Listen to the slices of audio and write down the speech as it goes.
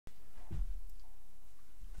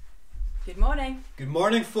Good morning. Good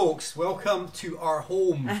morning, folks. Welcome to our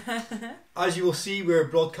home. As you will see, we're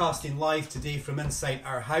broadcasting live today from inside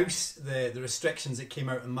our house. The restrictions that came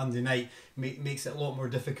out on Monday night makes it a lot more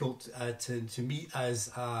difficult to meet as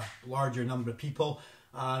a larger number of people.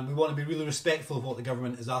 And we want to be really respectful of what the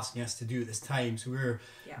government is asking us to do at this time. So we're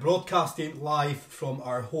broadcasting live from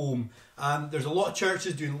our home. There's a lot of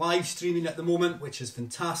churches doing live streaming at the moment, which is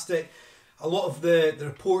fantastic. A lot of the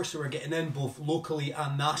reports that we're getting in, both locally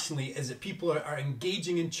and nationally, is that people are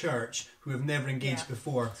engaging in church who have never engaged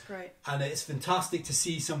before. That's great. And it's fantastic to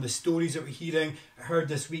see some of the stories that we're hearing. I heard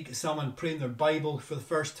this week someone praying their Bible for the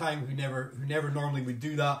first time who never normally would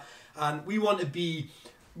do that. And we want to be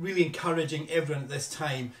really encouraging everyone at this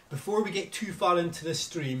time. Before we get too far into this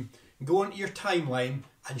stream, go into your timeline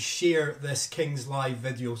and share this King's Live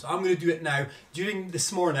video. So I'm going to do it now. During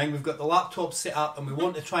this morning, we've got the laptop set up and we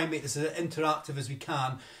want to try and make this as interactive as we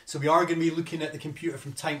can. So we are going to be looking at the computer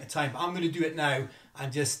from time to time. But I'm going to do it now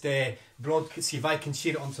and just broadcast, see if I can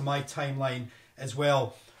share it onto my timeline as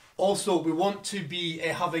well. Also, we want to be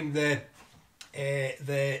having the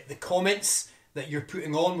comments that you're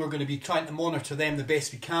putting on. We're going to be trying to monitor them the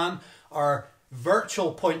best we can. Our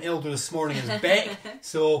virtual point elder this morning is Beck.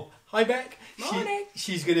 So, hi Beck. Morning.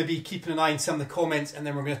 She's going to be keeping an eye on some of the comments, and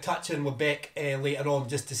then we're going to touch in with Beck later on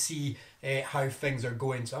just to see how things are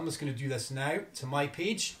going. So I'm just going to do this now to my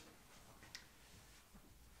page.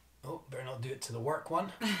 Oh, better not do it to the work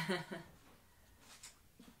one.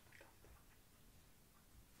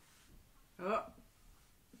 Oh.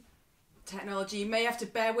 Technology. You may have to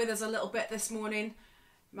bear with us a little bit this morning.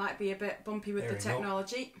 Might be a bit bumpy with the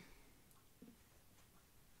technology.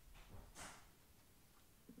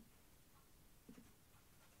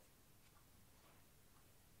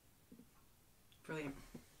 Brilliant.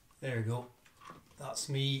 There we go. That's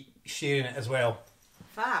me sharing it as well.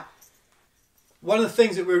 Fab. One of the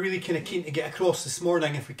things that we're really kind of keen to get across this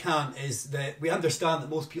morning, if we can, is that we understand that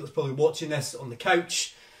most people are probably watching this on the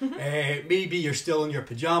couch. Maybe you're still in your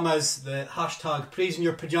pyjamas. The hashtag praising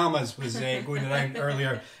your pyjamas was going around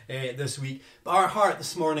earlier this week. But our heart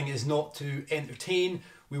this morning is not to entertain.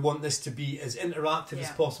 We want this to be as interactive as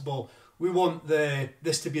possible. We want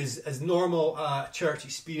this to be as normal a church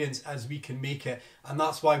experience as we can make it. And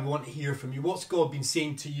that's why we want to hear from you. What's God been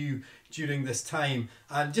saying to you during this time?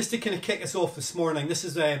 And just to kind of kick us off this morning, this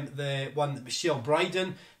is the one that Michelle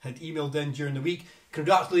Bryden had emailed in during the week.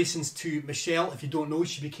 Congratulations to Michelle. If you don't know,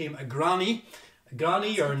 she became a granny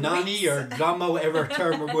or nanny or grandma, whatever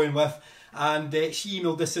term we're going with. And she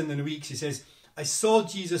emailed this in the week. She says, I saw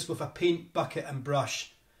Jesus with a paint bucket and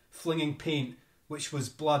brush, flinging paint, which was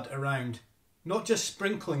blood around. Not just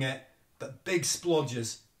sprinkling it, but big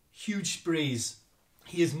splodges, huge sprays.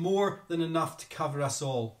 He is more than enough to cover us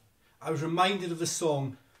all. I was reminded of the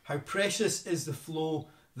song, how precious is the flow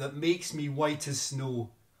that makes me white as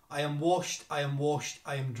snow. I am washed, I am washed,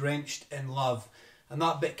 I am drenched in love. And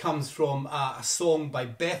that bit comes from a song by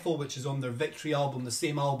Bethel, which is on their Victory album, the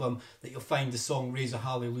same album that you'll find the song Raise a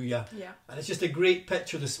Hallelujah. Yeah. And it's just a great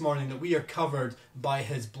picture this morning that we are covered by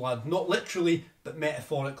his blood. Not literally, but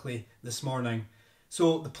metaphorically this morning.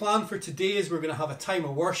 So the plan for today is we're going to have a time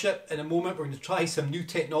of worship. In a moment, we're going to try some new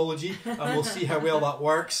technology and we'll see how well that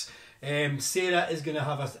works. Sarah is going to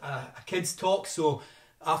have a kids talk, so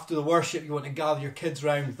after the worship you want to gather your kids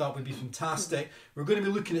round, that would be fantastic. We're going to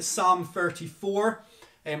be looking at Psalm 34.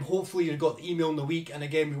 Hopefully you got the email in the week, and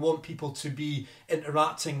again we want people to be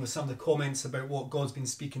interacting with some of the comments about what God's been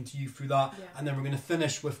speaking to you through that. And then we're going to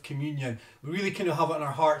finish with communion. We really kind of have it in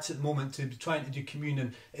our hearts at the moment to be trying to do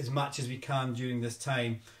communion as much as we can during this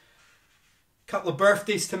time. Couple of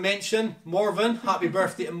birthdays to mention. Morven, happy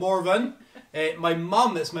birthday to Morven. My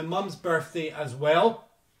mum, it's my mum's birthday as well.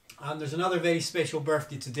 And there's another very special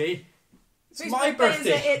birthday today. It's my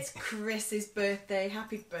birthday. It's Chris's birthday.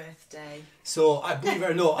 Happy birthday. So, I believe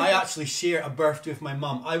it or not, I actually share a birthday with my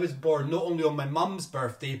mum. I was born not only on my mum's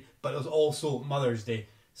birthday, but it was also Mother's Day.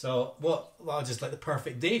 So, that was just like the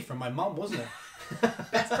perfect day for my mum, wasn't it?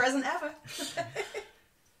 Best present ever.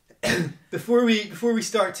 Before we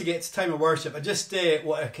start to get to time of worship, I just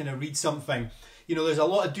want to kind of read something. You know, there's a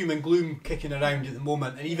lot of doom and gloom kicking around at the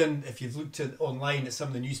moment, and even if you've looked online at some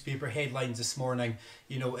of the newspaper headlines this morning,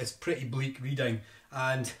 you know, it's pretty bleak reading.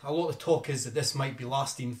 And a lot of talk is that this might be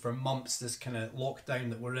lasting for months, this kind of lockdown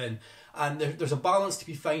that we're in. And there's a balance to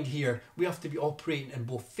be found here. We have to be operating in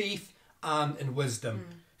both faith and in wisdom.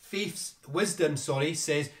 Wisdom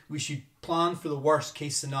says we should plan for the worst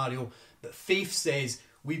case scenario, but faith says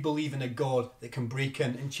we believe in a God that can break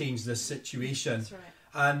in and change this situation. That's right.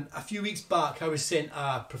 And a few weeks back I was sent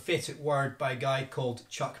a prophetic word by a guy called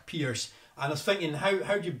Chuck Pierce, And I was thinking,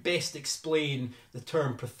 how do you best explain the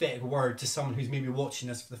term prophetic word to someone who's maybe watching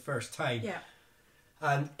this for the first time? Yeah.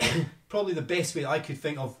 And probably the best way that I could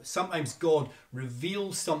think of, sometimes God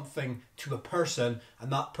reveals something to a person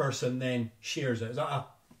and that person then shares it. Is that a...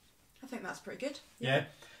 I think that's pretty good. Yeah.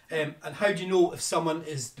 And how do you know if someone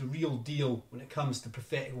is the real deal when it comes to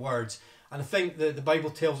prophetic words? And I think the Bible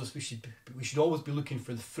tells us we should always be looking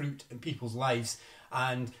for the fruit in people's lives.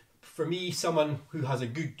 And for me, someone who has a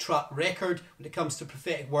good track record when it comes to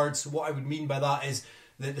prophetic words, so what I would mean by that is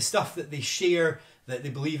the stuff that they share, that they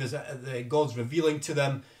believe is that God's revealing to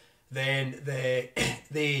them, then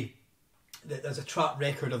there's a track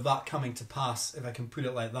record of that coming to pass, if I can put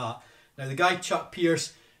it like that. Now, the guy Chuck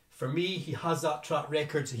Pierce, for me, he has that track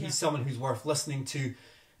record, so he's someone who's worth listening to.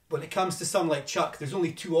 When it comes to someone like Chuck, there's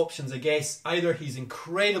only two options, I guess. Either he's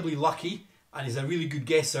incredibly lucky and he's a really good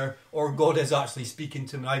guesser, or God is actually speaking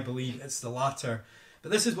to him, and I believe it's the latter.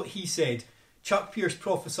 But this is what he said. Chuck Pierce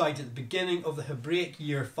prophesied at the beginning of the Hebraic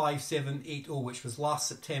year 5780, which was last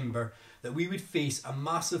September, that we would face a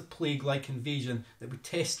massive plague-like invasion that would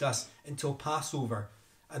test us until Passover,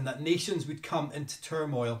 and that nations would come into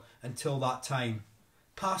turmoil until that time.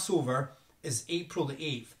 Passover is April the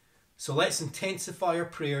 8th, so let's intensify our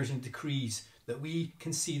prayers and decrees that we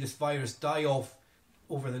can see this virus die off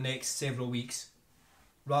over the next several weeks,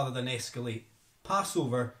 rather than escalate.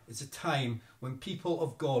 Passover is a time when people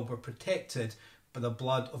of God were protected by the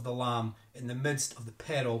blood of the Lamb in the midst of the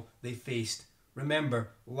peril they faced. Remember,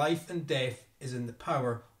 life and death is in the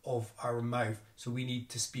power of our mouth, so we need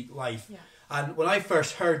to speak life. Yeah. And when I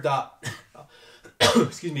first heard that,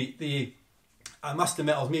 excuse me, I must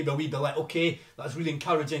admit I was maybe a wee bit like, okay, that's really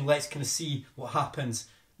encouraging, let's kind of see what happens.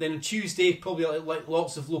 Then on Tuesday, probably like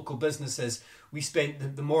lots of local businesses, we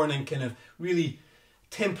spent the morning kind of really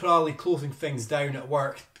temporarily closing things down at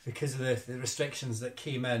work because of the restrictions that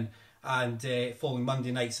came in, and following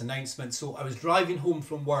Monday night's announcement. So I was driving home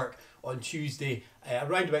from work on Tuesday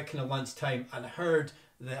around about kind of lunchtime, and I heard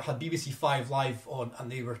that I had BBC 5 Live on, and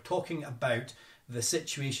they were talking about the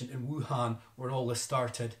situation in Wuhan where all this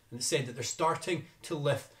started, and it said that they're starting to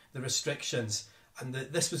lift the restrictions, and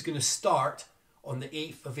that this was going to start on the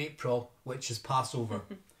 8th of April, which is Passover.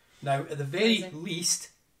 Now, at the very least,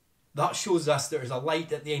 that shows us there is a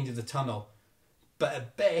light at the end of the tunnel. But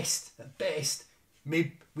at best,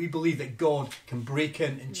 we believe that God can break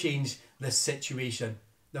in and change this situation.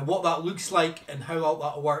 Now, what that looks like and how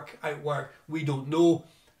that'll work, we don't know.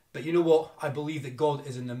 But you know what? I believe that God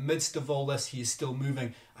is in the midst of all this. He is still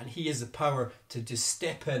moving, and He has the power to just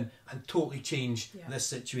step in and totally change this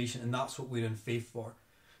situation. And that's what we're in faith for.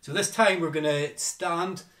 So this time we're going to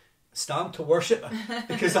stand to worship,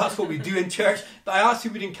 because that's what we do in church. But I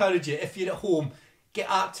actually would encourage you, if you're at home, get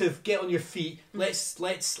active, get on your feet.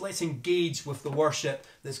 Let's engage with the worship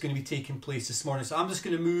that's going to be taking place this morning. So I'm just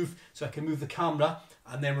going to move so I can move the camera,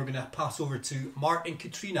 and then we're going to pass over to Mark and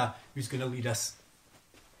Katrina, who's going to lead us.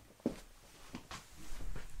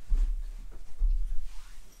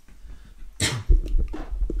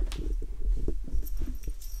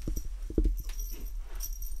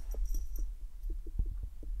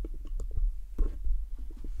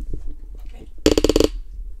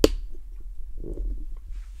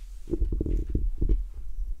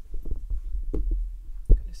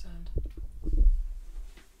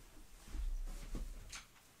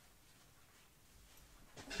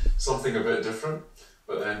 Something a bit different,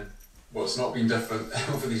 but then what's not been different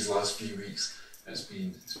over these last few weeks, it's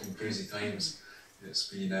been crazy times, it's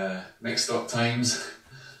been mixed up times,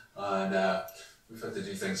 and we've had to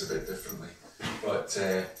do things a bit differently, but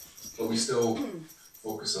we still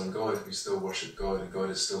focus on God, we still worship God, and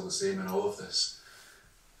God is still the same in all of this.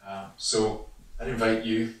 So I'd invite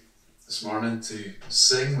you this morning to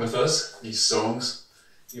sing with us these songs,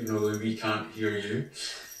 even though we can't hear you.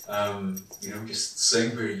 Just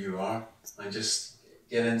sing where you are, and just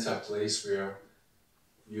get into a place where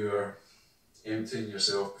you're emptying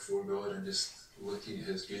yourself before God and just looking at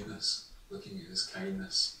His goodness, looking at His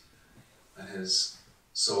kindness, and His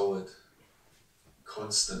solid,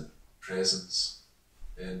 constant presence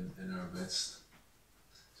in our midst.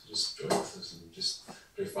 So just join with us and just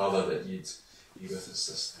pray, Father, that You'd be with us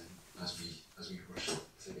this time as we worship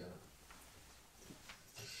together.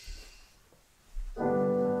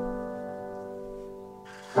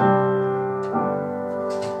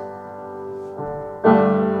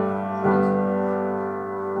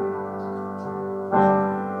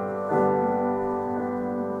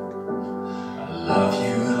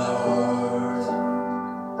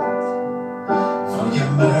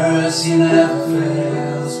 Mercy never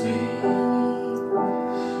fails me.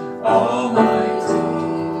 All my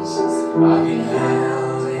days I've been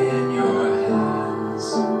held in Your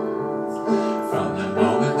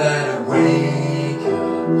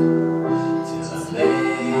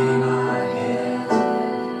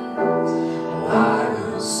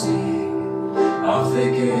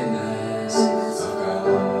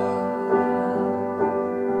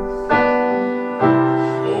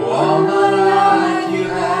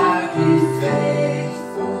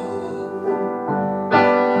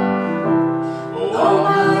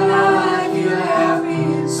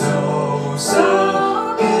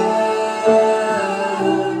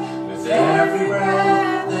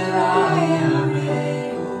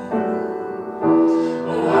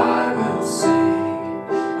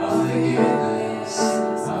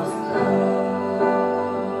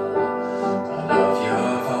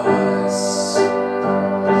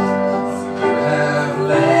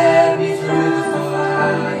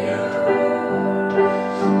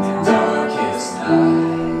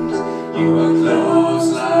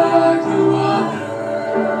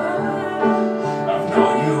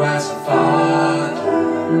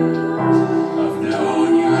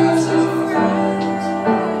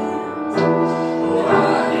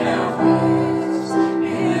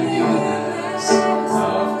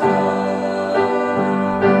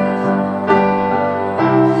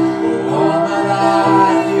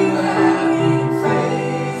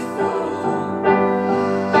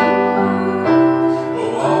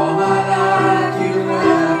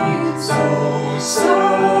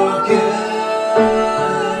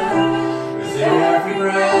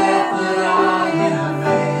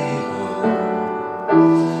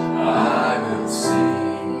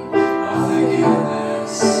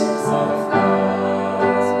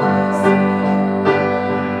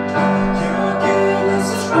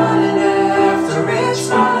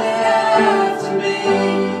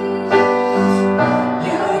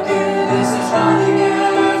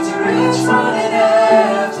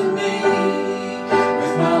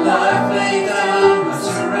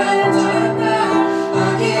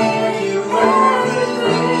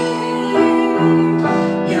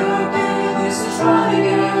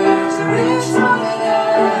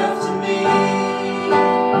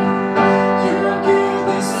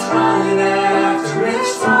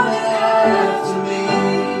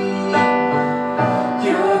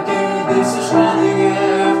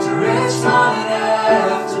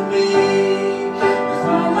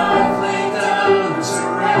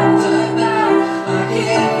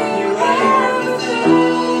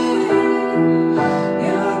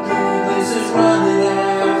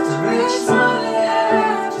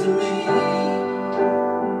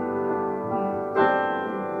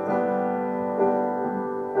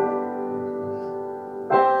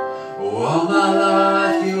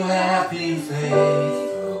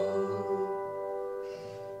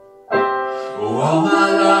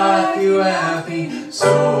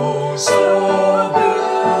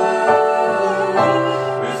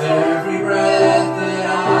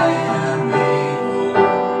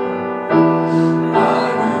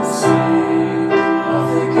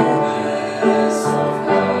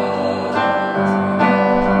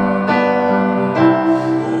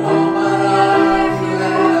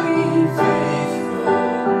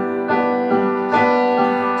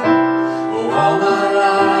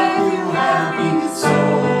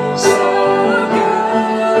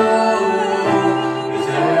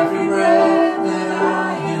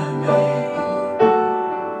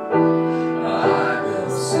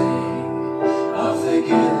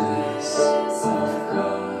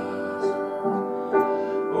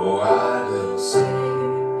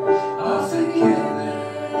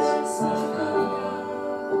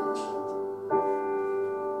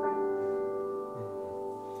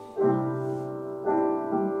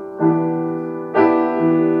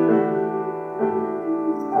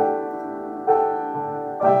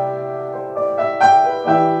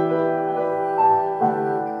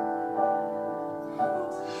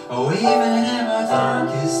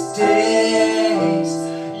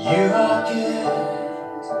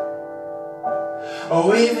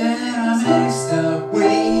when I'm mixed up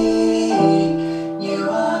weak, you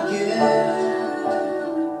are good.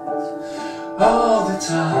 All the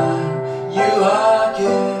time, you are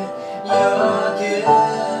good, you are good.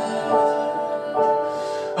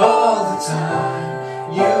 All the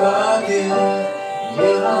time, you are good,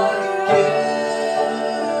 you are good.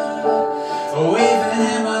 Oh, even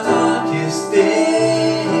in my darkest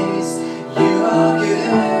days, you are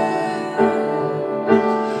good.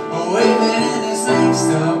 Oh, even in this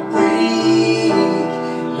mixed up week,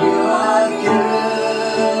 you are good.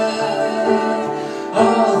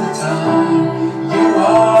 All the time, you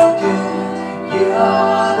are good, you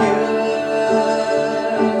are good.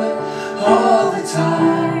 All the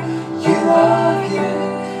time, you are good,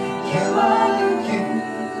 you are good.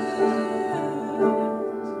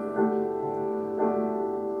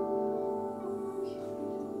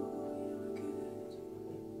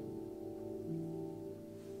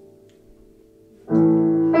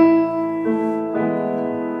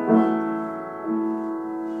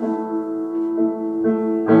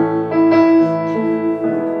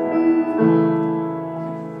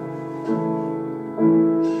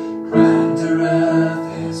 Grander earth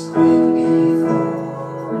is quickly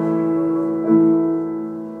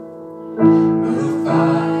moved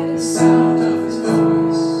by the sound of his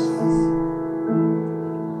voice.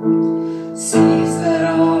 Seas that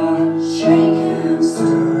are shaken and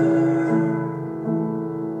stirred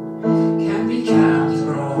can be counted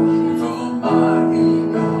wrong for my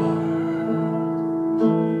regard.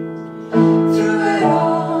 Through it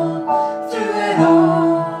all,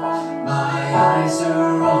 my eyes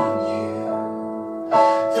are on you.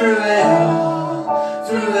 Through it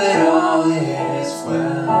all, it is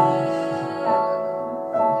well.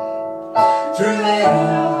 Through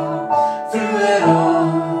it all,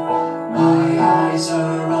 my eyes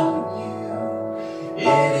are on you.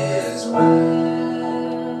 It is well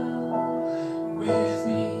with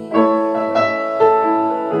me.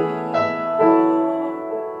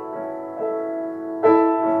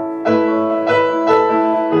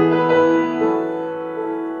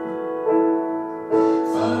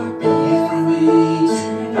 Far be it from me to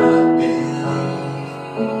not belong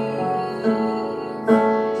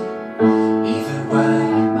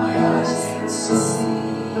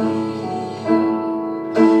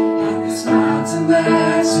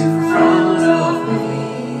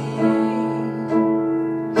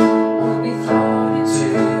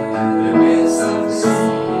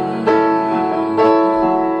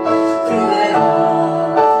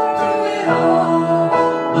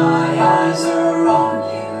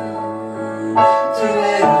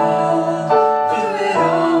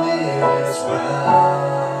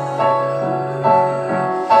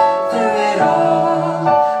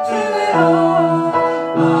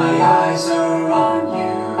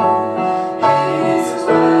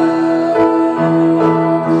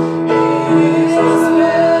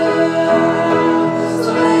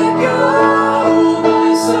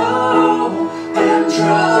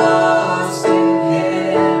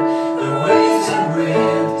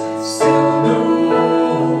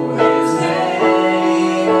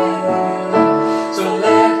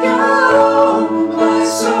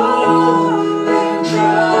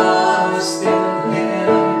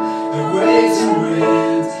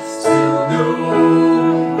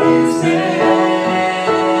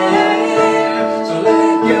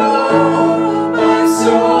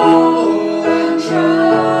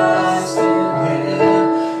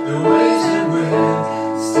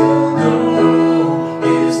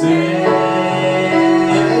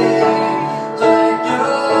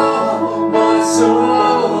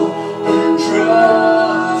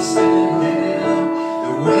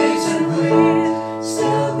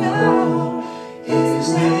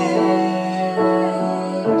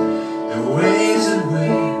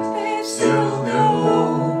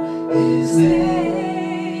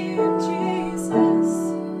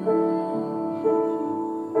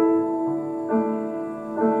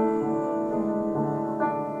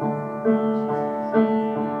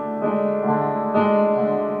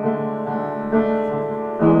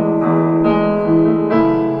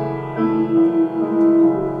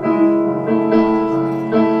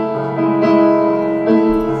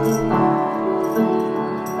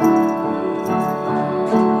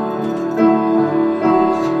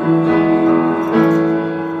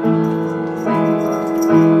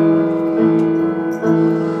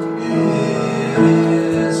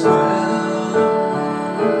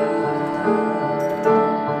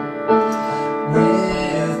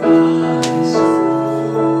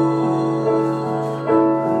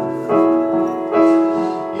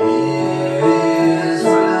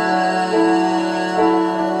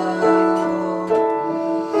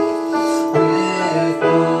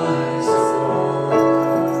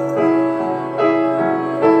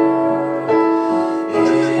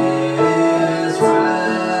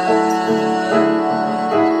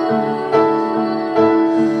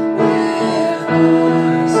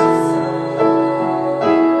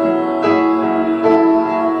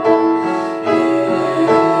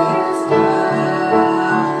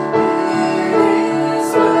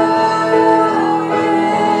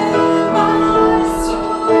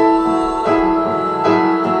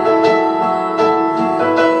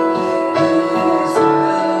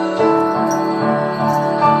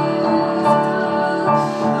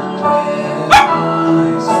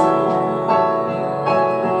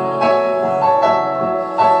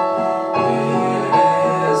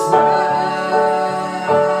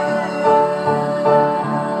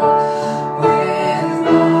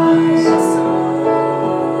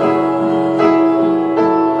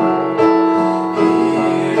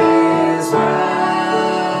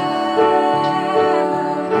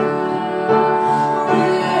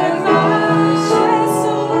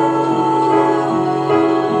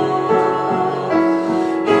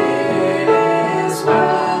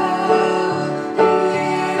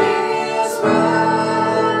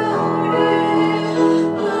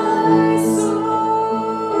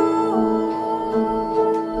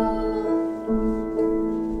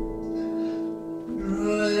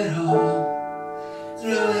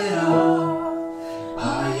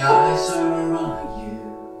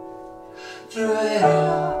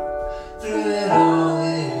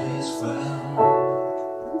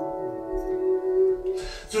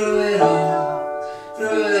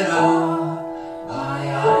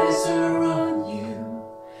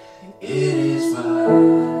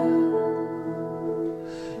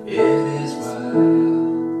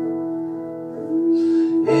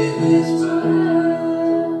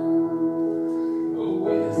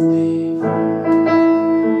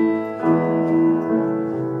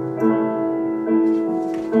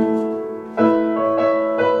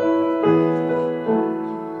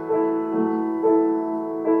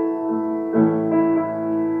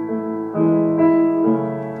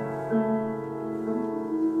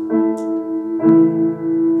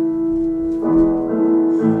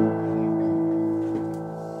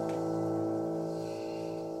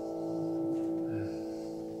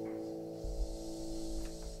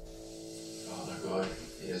of God,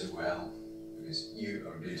 He is well, because you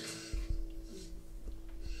are good.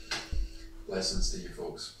 Blessings to you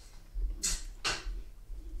folks.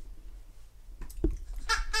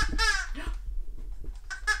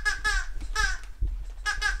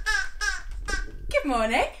 Good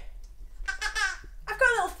morning. I've got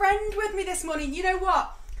a little friend with me this morning. You know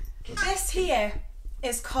what? This here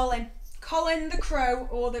is Colin. Colin the crow,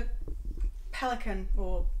 or the pelican,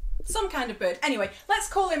 or some kind of bird. Anyway, let's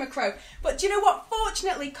call him a crow. But do you know what?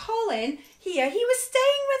 Fortunately, Colin here, he was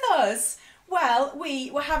staying with us. Well,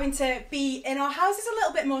 we were having to be in our houses a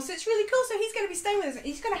little bit more, so it's really cool. So he's going to be staying with us.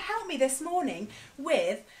 He's going to help me this morning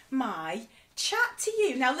with my chat to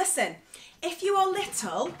you. Now listen, if you are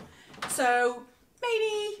little, so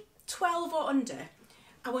maybe 12 or under,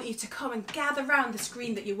 I want you to come and gather round the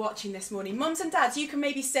screen that you're watching this morning. Mums and dads, you can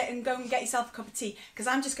maybe sit and go and get yourself a cup of tea, because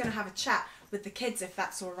I'm just going to have a chat with the kids, if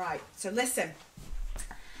that's all right. So listen,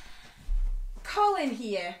 Colin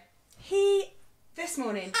here, he this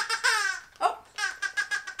morning. Oh,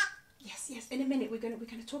 yes. In a minute, we're going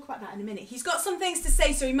to talk about that in a minute. He's got some things to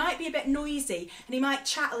say, so he might be a bit noisy and he might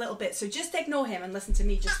chat a little bit. So just ignore him and listen to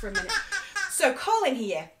me just for a minute. So Colin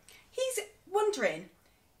here, he's wondering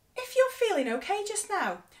if you're feeling okay just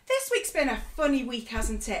now. This week's been a funny week,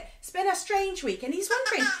 hasn't it? It's been a strange week, and he's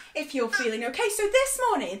wondering if you're feeling okay. So this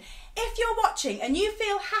morning, if you're watching and you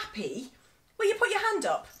feel happy, will you put your hand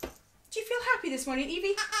up? Do you feel happy this morning,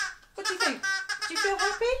 Evie? What do you think? Do you feel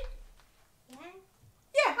happy?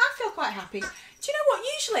 Yeah, I feel quite happy. Do you know what?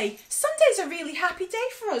 Usually, Sunday's a really happy day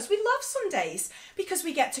for us. We love Sundays because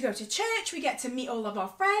we get to go to church, we get to meet all of our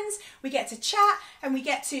friends, we get to chat, and we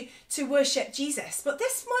get to worship Jesus. But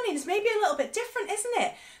this morning is maybe a little bit different, isn't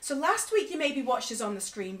it? So last week you maybe watched us on the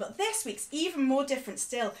screen, but this week's even more different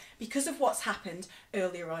still because of what's happened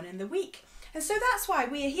earlier on in the week. And so that's why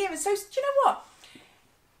we are here. And so, do you know what?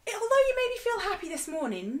 Although you maybe feel happy this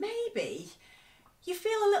morning, maybe you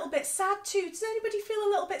feel a little bit sad too. Does anybody feel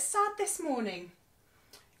a little bit sad this morning?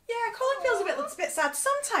 Yeah, Colin feels a bit sad.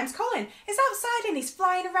 Sometimes Colin is outside and he's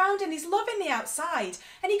flying around and he's loving the outside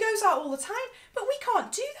and he goes out all the time. But we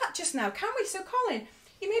can't do that just now, can we? So Colin,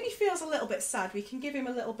 he maybe feels a little bit sad. We can give him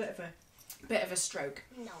a little bit of a stroke.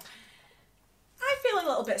 No. I feel a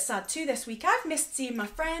little bit sad too this week. I've missed seeing my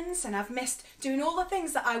friends and I've missed doing all the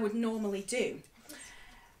things that I would normally do.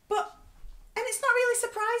 And it's not really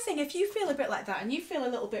surprising if you feel a bit like that and you feel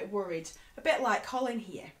a little bit worried, a bit like Colin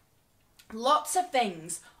here. Lots of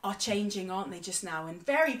things are changing, aren't they, just now? And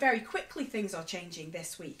very, very quickly things are changing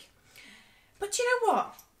this week. But you know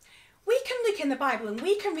what? We can look in the Bible and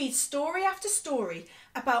we can read story after story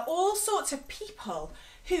about all sorts of people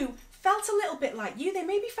who felt a little bit like you. They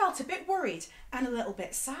maybe felt a bit worried and a little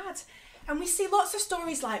bit sad. And we see lots of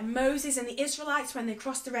stories like Moses and the Israelites when they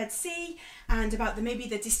crossed the Red Sea, and about maybe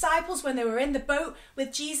the disciples when they were in the boat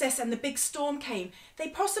with Jesus and the big storm came. They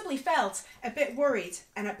possibly felt a bit worried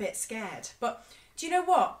and a bit scared. But do you know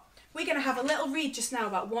what? We're going to have a little read just now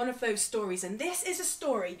about one of those stories. And this is a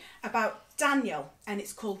story about Daniel, and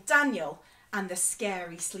it's called Daniel and the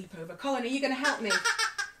Scary Sleepover. Colin, are you going to help me?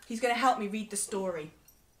 He's going to help me read the story.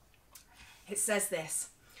 It says this.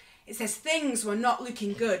 It says, things were not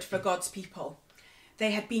looking good for God's people.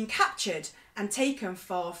 They had been captured and taken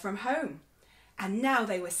far from home, and now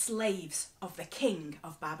they were slaves of the king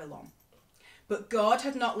of Babylon. But God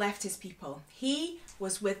had not left his people. He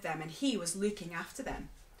was with them and he was looking after them.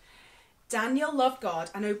 Daniel loved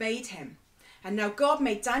God and obeyed him. And now God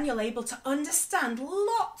made Daniel able to understand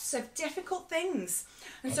lots of difficult things.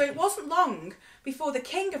 And so it wasn't long before the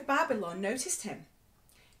king of Babylon noticed him.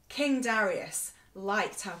 King Darius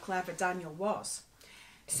liked how clever Daniel was.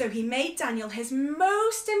 So he made Daniel his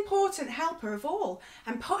most important helper of all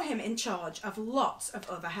and put him in charge of lots of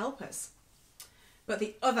other helpers. But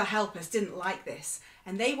the other helpers didn't like this,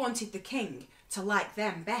 and they wanted the king to like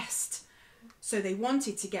them best. So they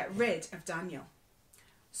wanted to get rid of Daniel.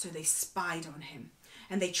 So they spied on him,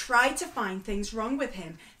 and they tried to find things wrong with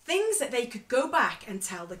him, things that they could go back and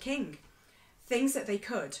tell the king, things that they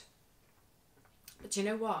could. But you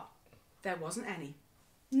know what? There wasn't any.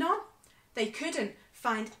 None. They couldn't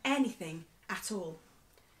find anything at all.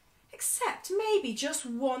 Except maybe just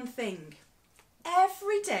one thing.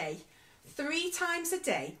 Every day, 3 times a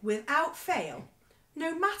day, without fail,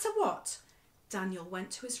 no matter what, Daniel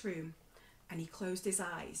went to his room and he closed his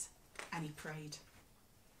eyes and he prayed.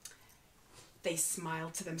 They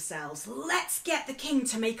smiled to themselves. Let's get the king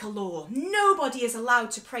to make a law. Nobody is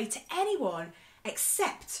allowed to pray to anyone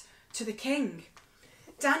except to the king.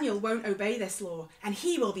 Daniel won't obey this law and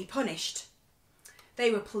he will be punished.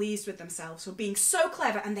 They were pleased with themselves for being so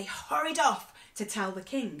clever and they hurried off to tell the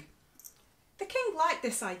king. The king liked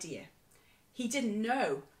this idea. He didn't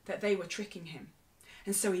know that they were tricking him.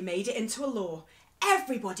 And so he made it into a law.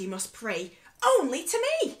 Everybody must pray only to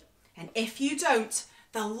me. And if you don't,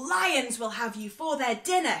 the lions will have you for their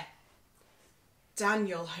dinner.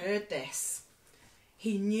 Daniel heard this.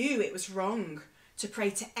 He knew it was wrong to pray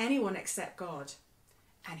to anyone except God.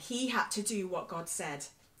 And he had to do what God said,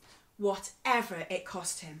 whatever it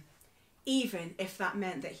cost him, even if that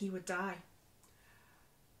meant that he would die.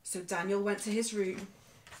 So Daniel went to his room,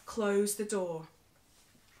 closed the door,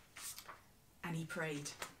 and he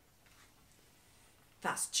prayed.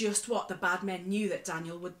 That's just what the bad men knew that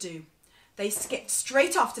Daniel would do. They skipped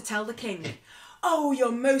straight off to tell the king, "Oh,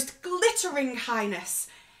 your most glittering highness,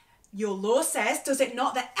 your law says, does it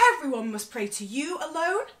not, that everyone must pray to you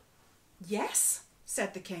alone?" "Yes,"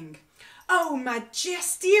 said the king. "Oh,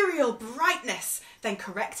 magisterial brightness, then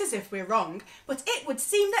correct us if we're wrong, but it would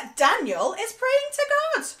seem that Daniel is praying to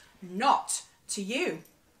God, not to you."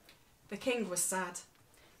 The king was sad.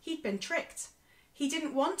 He'd been tricked. He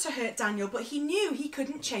didn't want to hurt Daniel, but he knew he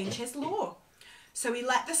couldn't change his law. So he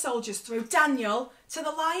let the soldiers throw Daniel to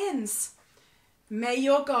the lions. "May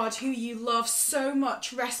your God, who you love so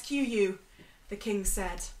much, rescue you," the king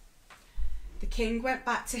said. The king went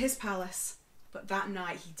back to his palace, but that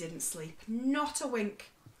night he didn't sleep, not a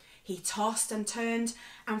wink. He tossed and turned,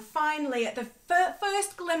 and finally, at the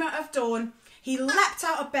first glimmer of dawn, he leapt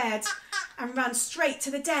out of bed and ran straight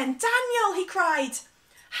to the den. "Daniel," he cried,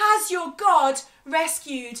 "has your God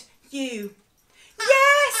rescued you?"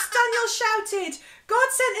 "Yes," Daniel shouted. "God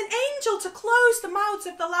sent an angel to close the mouths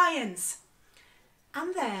of the lions."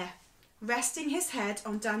 And there, resting his head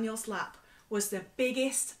on Daniel's lap, was the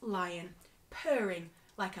biggest lion, purring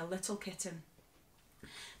like a little kitten.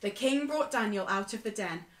 The king brought Daniel out of the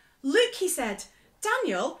den. "Look," he said,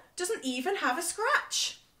 "Daniel doesn't even have a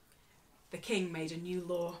scratch." The king made a new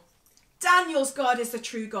law. Daniel's God is the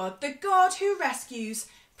true God, the God who rescues.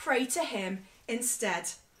 Pray to him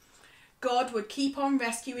instead. God would keep on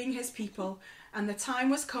rescuing his people, and the time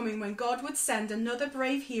was coming when God would send another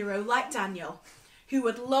brave hero like Daniel, who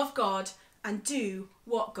would love God and do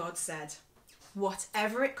what God said,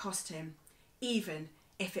 whatever it cost him, even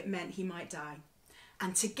if it meant he might die.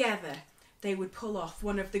 And together they would pull off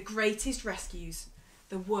one of the greatest rescues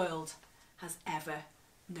the world has ever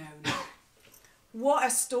known. What a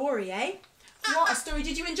story, eh? What a story.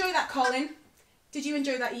 Did you enjoy that, Colin? Did you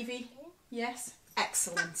enjoy that, Evie? Yes?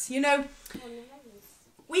 Excellent. You know,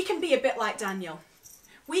 we can be a bit like Daniel.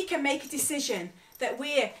 We can make a decision that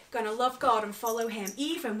we're going to love God and follow him,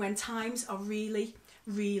 even when times are really,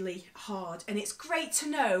 really hard. And it's great to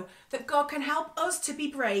know that God can help us to be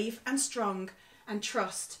brave and strong and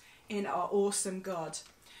trust in our awesome God.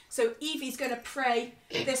 So Evie's going to pray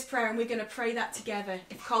this prayer, and we're going to pray that together.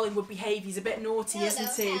 If Colin would behave, he's a bit naughty,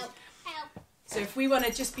 isn't he? Help. So if we want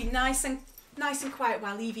to just be nice and quiet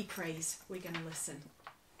while Evie prays, we're going to listen.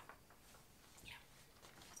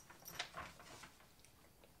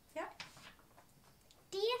 Yeah.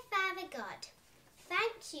 Dear Father God,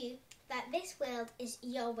 thank you that this world is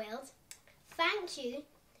your world. Thank you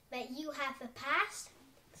that you have the past,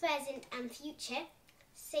 present and future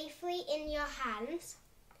safely in your hands.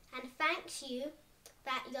 And thank you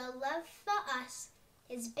that your love for us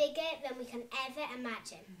is bigger than we can ever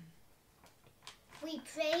imagine. We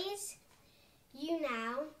praise you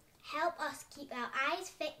now. Help us keep our eyes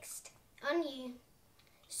fixed on you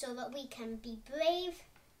so that we can be brave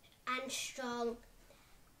and strong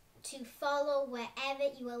to follow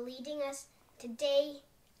wherever you are leading us today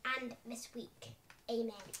and this week.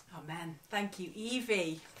 Amen. Amen. Thank you,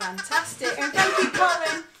 Evie. Fantastic. And thank you,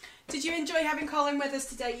 Colin. Did you enjoy having Colin with us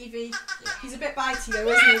today, Evie? He's a bit bitey though,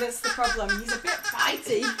 isn't he? That's the problem. He's a bit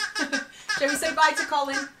bitey. Shall we say bye to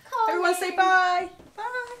Colin? Everyone say bye.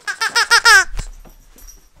 Bye.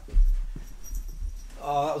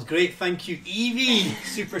 Oh, that was great. Thank you, Evie.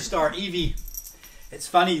 Superstar Evie. It's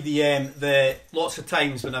funny, the lots of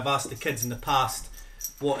times when I've asked the kids in the past,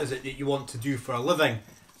 what is it that you want to do for a living?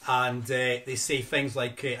 And they say things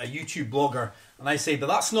like a YouTube blogger. And I say, but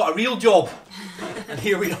that's not a real job. And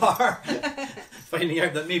here we are, finding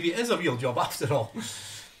out that maybe it is a real job after all.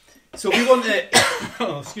 So we want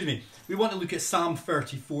to, we want to look at Psalm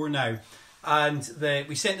 34 now. And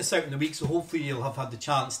we sent this out in the week, so hopefully you'll have had the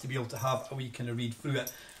chance to be able to have a week and a read through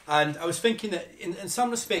it. And I was thinking that in some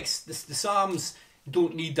respects, the Psalms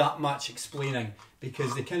don't need that much explaining,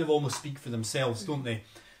 because they kind of almost speak for themselves, don't they?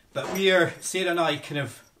 But Sarah and I kind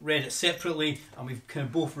of read it separately, and we've kind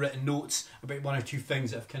of both written notes about one or two things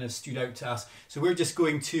that have kind of stood out to us. So we're just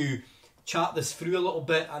going to chat this through a little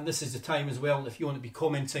bit, and this is the time as well, if you want to be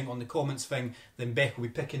commenting on the comments thing, then Beck will be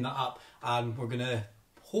picking that up, and we're going to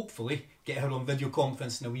hopefully get her on video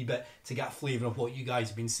conference in a wee bit to get a flavour of what you guys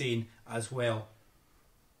have been saying as well.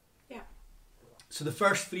 Yeah. So the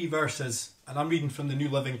first 3 verses, and I'm reading from the New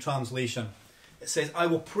Living Translation. It says, I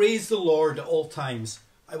will praise the Lord at all times.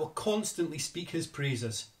 I will constantly speak his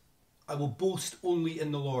praises. I will boast only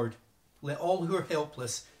in the Lord. Let all who are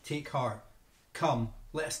helpless take heart. Come,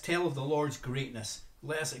 let us tell of the Lord's greatness.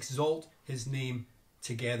 Let us exalt his name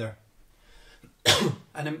together.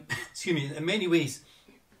 And in many ways,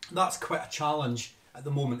 that's quite a challenge at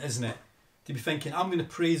the moment, isn't it? To be thinking, I'm going to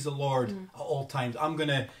praise the Lord at all times. I'm going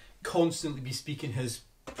to constantly be speaking his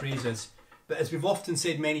praises. But as we've often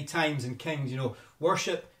said many times in Kings,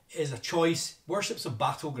 worship is a choice. Worship's a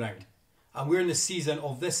battleground. And we're in the season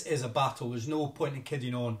of this is a battle. There's no point in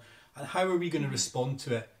kidding on. And how are we going to respond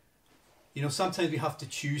to it? Sometimes we have to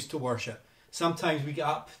choose to worship. Sometimes we get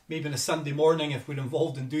up, maybe on a Sunday morning if we're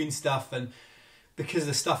involved in doing stuff, and because of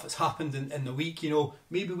the stuff that's happened in the week,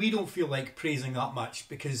 maybe we don't feel like praising that much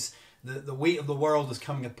because the weight of the world is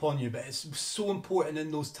coming upon you. But it's so important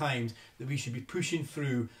in those times that we should be pushing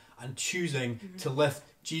through and choosing to lift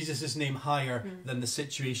Jesus' name higher than the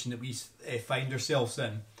situation that we find ourselves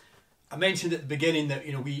in. I mentioned at the beginning that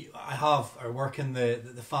I work in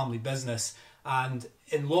the family business, and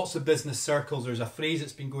in lots of business circles there's a phrase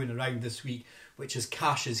that's been going around this week, which is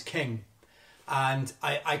cash is king. And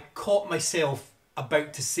I caught myself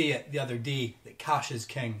about to say it the other day, that cash is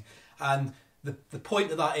king. And the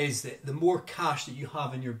point of that is that the more cash that you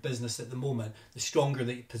have in your business at the moment, the stronger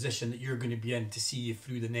the position that you're going to be in to see you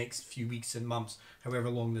through the next few weeks and months, however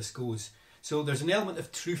long this goes. So there's an element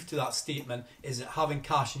of truth to that statement, is that having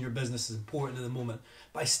cash in your business is important at the moment.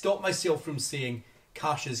 But I stopped myself from saying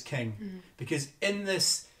cash is king, because in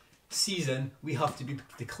this season we have to be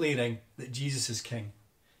declaring that Jesus is king.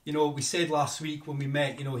 We said last week when we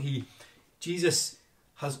met, Jesus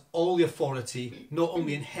has all the authority, not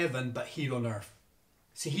only in heaven but here on earth.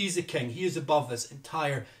 So he's the king. He is above this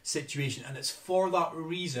entire situation, and it's for that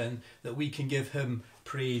reason that we can give him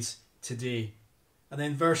praise today. And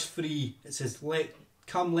then verse 3, it says,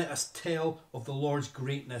 Come, let us tell of the Lord's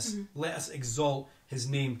greatness. Let us exalt his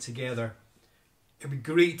name together. It'd be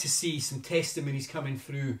great to see some testimonies coming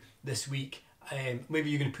through this week. Maybe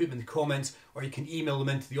you're going to put them in the comments, or you can email them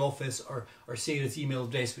into the office, or Sarah's email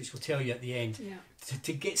address, which we'll tell you at the end. Yeah.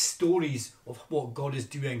 To get stories of what God is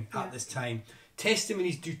doing at this time.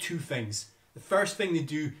 Testimonies do 2 things. The first thing they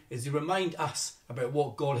do is they remind us about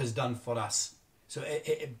what God has done for us. So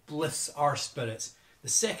it lifts our spirits. The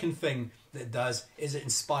second thing that it does is it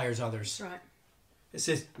inspires others. Right. It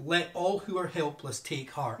says, let all who are helpless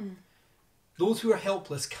take heart. Those who are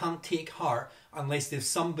helpless can't take heart unless there's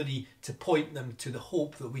somebody to point them to the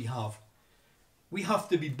hope that we have. We have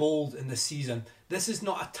to be bold in this season. This is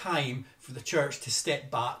not a time for the church to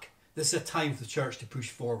step back. This is a time for the church to push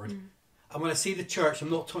forward. And when I say the church, I'm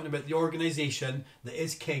not talking about the organisation that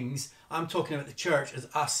is Kings. I'm talking about the church as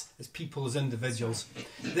us, as people, as individuals.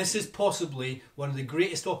 This is possibly one of the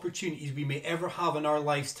greatest opportunities we may ever have in our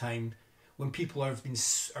lifetime, when people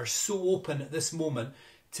are so open at this moment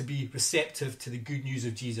to be receptive to the good news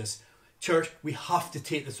of Jesus. Church, we have to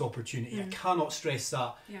take this opportunity. I cannot stress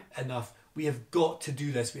that enough. We have got to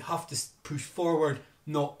do this. We have to push forward,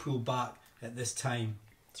 not pull back at this time.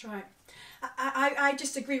 That's right. I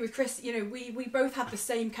just agree with Chris. We both had the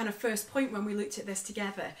same kind of first point when we looked at this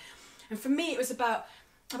together. And for me, it was about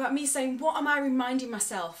me saying, what am I reminding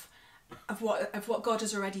myself of what God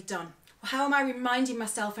has already done? How am I reminding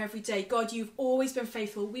myself every day, God, you've always been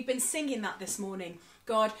faithful. We've been singing that this morning.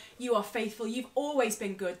 God, you are faithful. You've always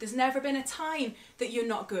been good. There's never been a time that you're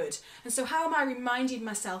not good. And so how am I reminding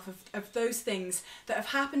myself of those things that have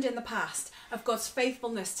happened in the past, of God's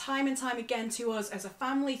faithfulness time and time again to us as a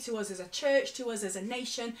family, to us as a church, to us as a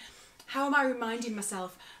nation? How am I reminding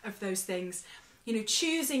myself of those things?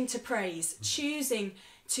 Choosing to praise, choosing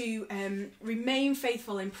to remain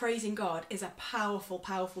faithful in praising God is a powerful,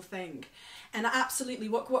 powerful thing. And absolutely,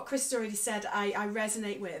 what Chris has already said, I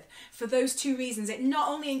resonate with. For those 2 reasons, it not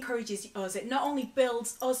only encourages us, it not only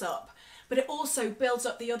builds us up, but it also builds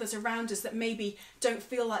up the others around us that maybe don't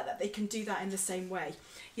feel like that they can do that in the same way.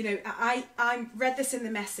 I read this in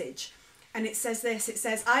the Message, and it says this, it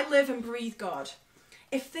says, I live and breathe God.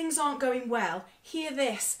 If things aren't going well, hear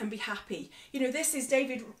this and be happy. This is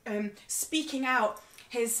David speaking out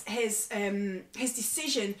his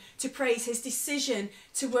decision to praise, his decision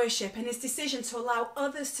to worship, and his decision to allow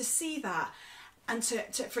others to see that and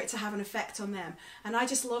for it to have an effect on them. And I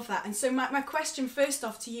just love that. And so my question first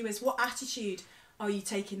off to you is, what attitude are you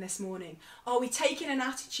taking this morning? Are we taking an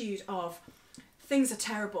attitude of, things are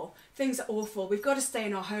terrible, things are awful, we've got to stay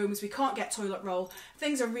in our homes, we can't get toilet roll,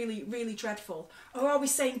 things are really, really dreadful? Or are we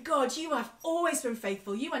saying, God, you have always been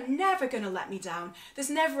faithful, you are never going to let me down, there's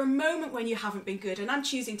never a moment when you haven't been good, and I'm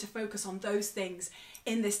choosing to focus on those things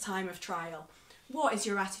in this time of trial? What is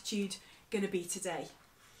your attitude going to be today?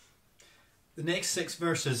 The next 6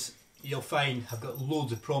 verses you'll find have got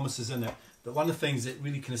loads of promises in it, but one of the things that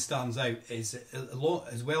really kind of stands out is a lot,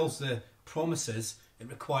 as well as the promises, it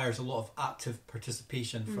requires a lot of active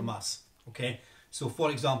participation from us. Okay, so for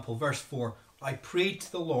example, verse 4, I prayed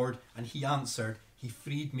to the Lord and he answered, he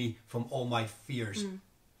freed me from all my fears.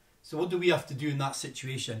 So what do we have to do in that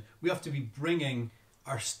situation? We have to be bringing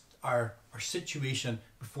our situation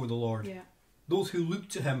before the Lord. Yeah. Those who look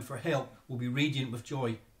to him for help will be radiant with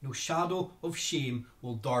joy. No shadow of shame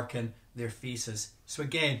will darken their faces. So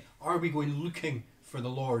again, are we going looking for the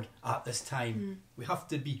Lord at this time? We have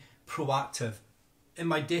to be proactive. In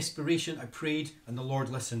my desperation, I prayed and the Lord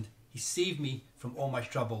listened. He saved me from all my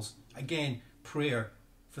troubles. Again, prayer.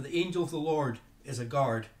 For the angel of the Lord is a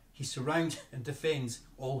guard. He surrounds and defends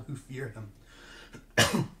all who fear him.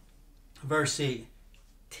 Verse 8,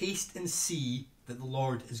 taste and see that the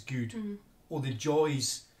Lord is good. Oh, the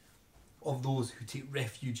joys of those who take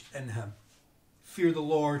refuge in him. Fear the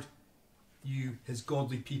Lord, you, his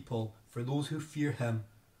godly people, for those who fear him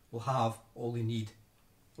will have all they need.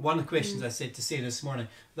 One of the questions I said to say this morning,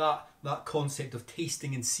 that concept of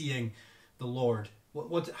tasting and seeing the Lord,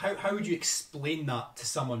 how would you explain that to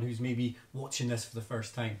someone who's maybe watching this for the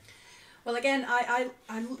first time? Well, again, I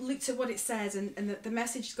looked at what it says, and the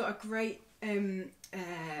message has got a great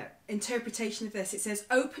interpretation of this. It says,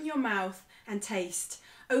 open your mouth and taste.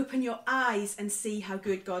 Open your eyes and see how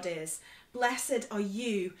good God is. Blessed are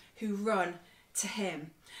you who run to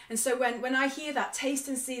him. And so when I hear that, taste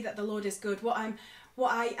and see that the Lord is good, what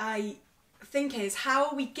I think is, how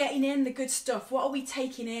are we getting in the good stuff? What are we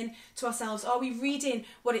taking in to ourselves? Are we reading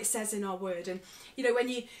what it says in our word? And you know, when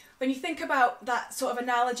you think about that sort of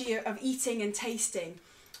analogy of eating and tasting,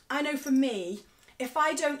 I know for me, if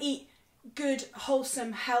I don't eat good,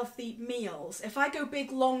 wholesome, healthy meals, if I go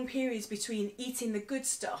big long periods between eating the good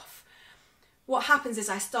stuff, what happens is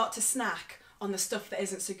I start to snack on the stuff that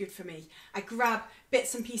isn't so good for me. I grab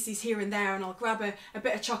bits and pieces here and there, and I'll grab a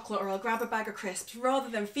bit of chocolate, or I'll grab a bag of crisps, rather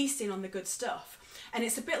than feasting on the good stuff. And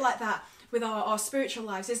it's a bit like that with our spiritual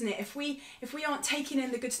lives, isn't it? If we aren't taking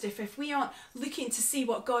in the good stuff, if we aren't looking to see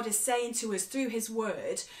what God is saying to us through his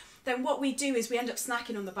word, then what we do is we end up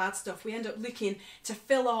snacking on the bad stuff. We end up looking to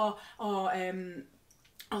fill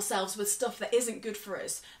ourselves with stuff that isn't good for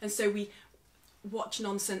us, and so we watch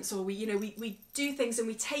nonsense, or we do things and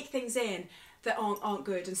we take things in that aren't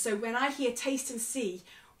good. And so when I hear taste and see,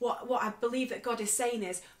 what I believe that God is saying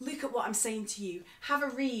is, look at what I'm saying to you. Have a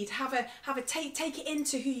read. Take it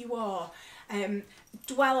into who you are.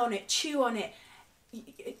 Dwell on it. Chew on it.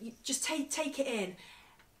 Just take it in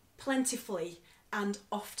plentifully and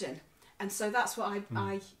often. And so that's what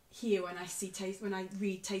I hear when I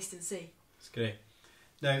read taste and see. It's great.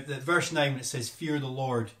 Now, the verse 9, when it says, fear the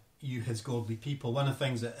Lord, you his godly people, one of the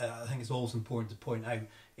things that I think is always important to point out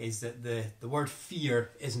is that the word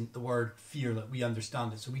fear isn't the word fear that we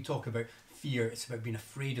understand it. So we talk about fear, it's about being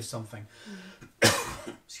afraid of something.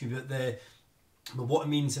 Excuse me, but what it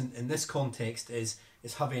means in this context is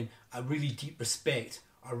having a really deep respect,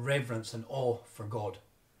 a reverence and awe for God.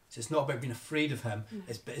 So it's not about being afraid of him,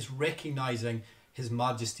 it's recognising his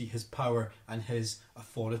majesty, his power and his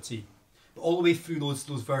authority. But all the way through those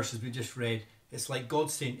verses we just read, it's like God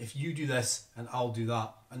saying, if you do this and I'll do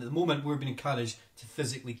that. And at the moment we're being encouraged to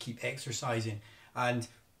physically keep exercising, and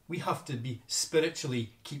we have to be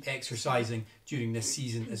spiritually keep exercising during this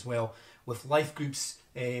season as well, with life groups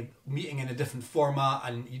meeting in a different format,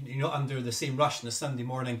 and you're not under the same rush on a Sunday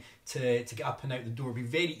morning to get up and out the door. It'll be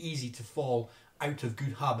very easy to fall out of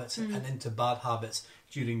good habits and into bad habits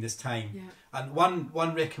during this time. Yeah. And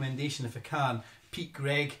one recommendation, if I can, Pete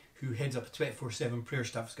Gregg, who heads up 24/7 prayer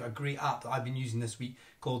staff, has got a great app that I've been using this week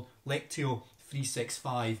called Lectio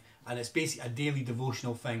 365, and it's basically a daily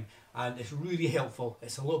devotional thing, and it's really helpful.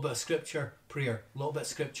 It's a little bit of scripture, prayer, a little bit of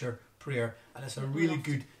scripture, prayer, and it's a really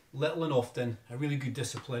good, little and often, a really good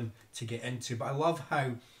discipline to get into. But I love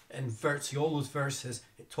how in virtually all those verses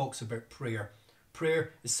it talks about prayer.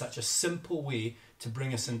 Prayer is such a simple way to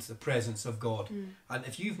bring us into the presence of God. And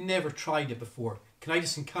if you've never tried it before, can I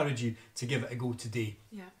just encourage you to give it a go today?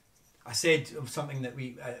 Yeah. I said something that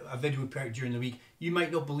a video we put out during the week. You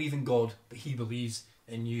might not believe in God, but he believes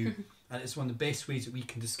in you. And it's one of the best ways that we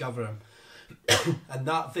can discover him. And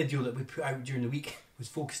that video that we put out during the week was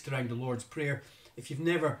focused around the Lord's Prayer. If you've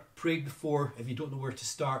never prayed before, if you don't know where to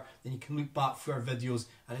start, then you can look back through our videos,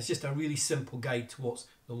 and it's just a really simple guide to what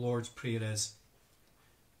the Lord's Prayer is.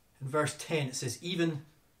 In verse 10 it says, even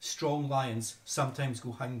strong lions sometimes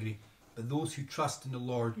go hungry, but those who trust in the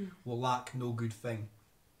Lord will lack no good thing.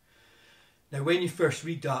 Now when you first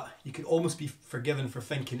read that, you can almost be forgiven for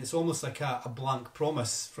thinking it's almost like a blank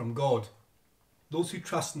promise from God. Those who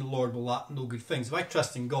trust in the Lord will lack no good things. If I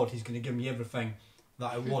trust in God, He's going to give me everything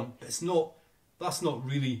that I want. But that's not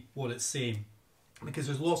really what it's saying. Because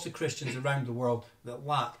there's lots of Christians around the world that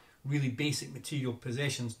lack really basic material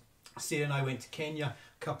possessions. Sarah and I went to Kenya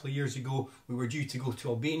a couple of years ago. We were due to go to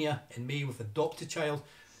Albania in May with a adopted child.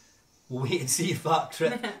 We'll wait and see if that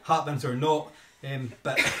trip happens or not.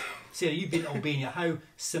 But Sarah, you've been to Albania. How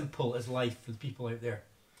simple is life for the people out there?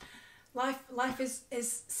 Life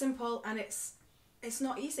is simple, and it's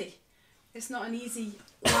not easy. It's not an easy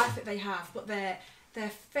life that they have, but their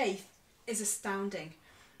faith is astounding.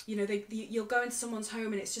 You know, you'll go into someone's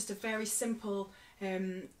home and it's just a very simple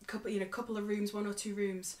couple of rooms, 1 or 2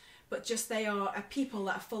 rooms, but just they are a people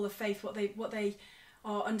that are full of faith. What they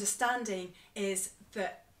are understanding is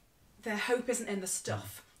that their hope isn't in the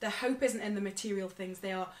stuff. Their hope isn't in the material things.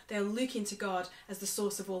 They're looking to God as the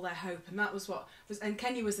source of all their hope, and that was what was. And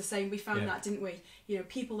Kenya was the same. We found that, didn't we? You know,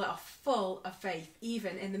 people that are full of faith,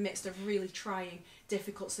 even in the midst of really trying,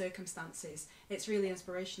 difficult circumstances. It's really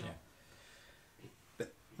inspirational. Yeah.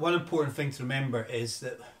 But one important thing to remember is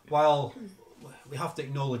that while we have to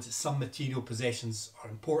acknowledge that some material possessions are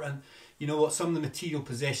important, you know what? Some of the material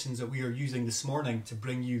possessions that we are using this morning to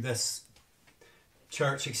bring you this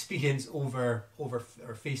church experience over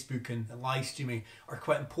our Facebook and live streaming are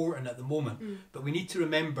quite important at the moment. But we need to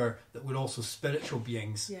remember that we're also spiritual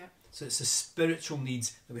beings. Yeah. So it's the spiritual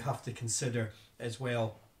needs that we have to consider as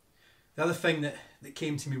well. The other thing that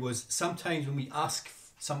came to me was sometimes when we ask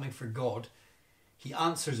something for God, He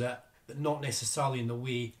answers it, but not necessarily in the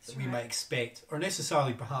way that we might expect, or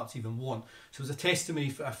necessarily perhaps even want. So it was a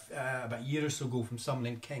testimony about a year or so ago from someone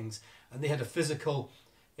in Kings, and they had a physical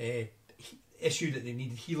issue that they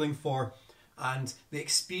needed healing for, and they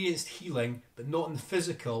experienced healing, but not in the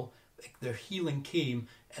physical. Their healing came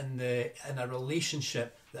in a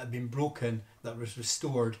relationship that had been broken, that was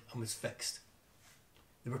restored and was fixed.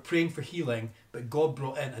 They were praying for healing, but God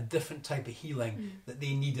brought in a different type of healing that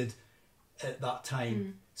they needed at that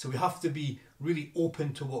time. So we have to be really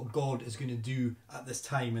open to what God is going to do at this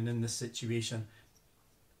time and in this situation.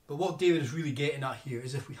 But what David is really getting at here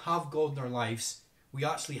is if we have God in our lives, we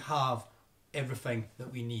actually have everything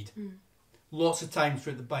that we need. Lots of times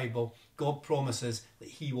throughout the Bible, God promises that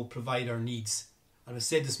He will provide our needs. And I've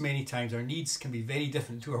said this many times, our needs can be very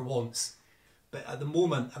different to our wants. But at the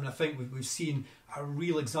moment, I think we've seen a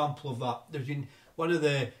real example of that. There's been one of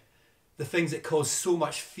the things that cause so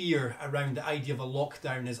much fear around the idea of a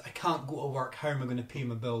lockdown is I can't go to work, how am I going to pay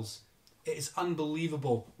my bills? It is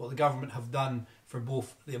unbelievable what the government have done for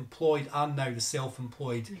both the employed and now the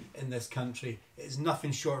self-employed in this country. It is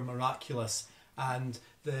nothing short of miraculous, and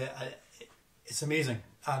it's amazing.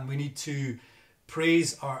 And we need to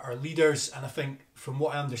praise our leaders, and I think from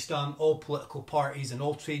what I understand, all political parties and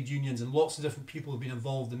all trade unions and lots of different people have been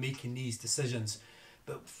involved in making these decisions.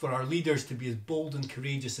 But for our leaders to be as bold and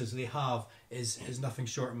courageous as they have is nothing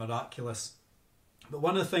short of miraculous. But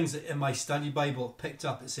one of the things that in my study Bible I picked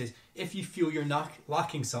up, it says, if you feel you're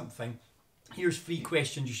lacking something, here's 3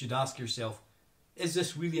 questions you should ask yourself. Is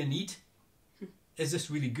this really a need? Is this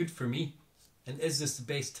really good for me? And is this the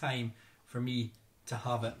best time for me to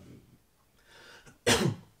have it?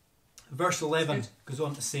 Verse 11 goes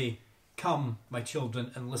on to say, come, my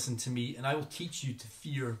children, and listen to me, and I will teach you to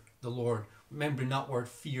fear the Lord. Remembering that word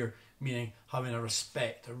fear, meaning having a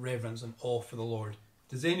respect, a reverence and awe for the Lord.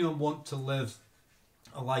 Does anyone want to live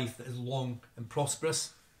a life that is long and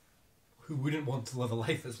prosperous? Who wouldn't want to live a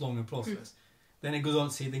life that's long and prosperous? Then it goes on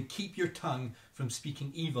to say, then keep your tongue from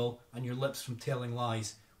speaking evil and your lips from telling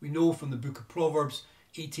lies. We know from the book of Proverbs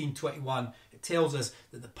 18:21, it tells us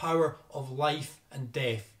that the power of life and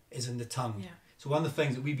death is in the tongue. Yeah. So one of the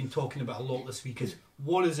things that we've been talking about a lot this week is,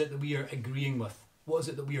 what is it that we are agreeing with? What is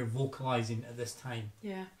it that we are vocalising at this time?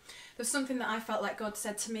 Yeah, there's something that I felt like God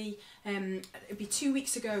said to me. It'd be 2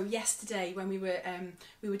 weeks ago yesterday when we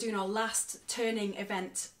were doing our last turning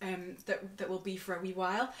event that will be for a wee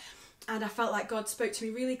while, and I felt like God spoke to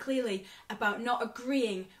me really clearly about not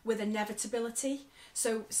agreeing with inevitability.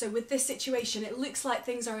 So with this situation, it looks like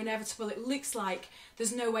things are inevitable. It looks like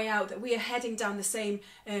there's no way out, that we are heading down the same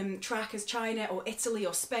track as China or Italy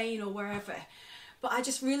or Spain or wherever. But I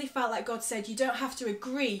just really felt like God said, you don't have to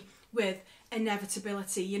agree with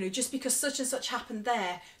inevitability. You know, just because such and such happened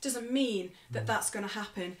there doesn't mean that that's going to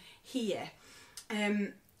happen here.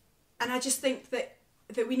 And I just think that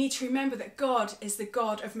we need to remember that God is the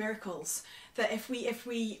God of miracles. That if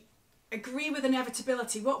we agree with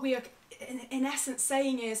inevitability, what we are in essence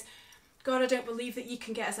saying is, God, I don't believe that you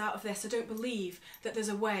can get us out of this. I don't believe that there's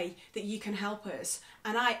a way that you can help us.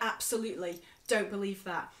 And I absolutely don't believe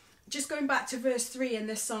that. Just going back to verse 3 in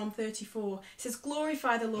this Psalm 34, it says,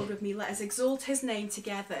 glorify the Lord with me, let us exalt his name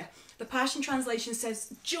together. The Passion Translation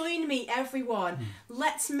says, join me everyone,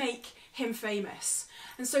 let's make him famous.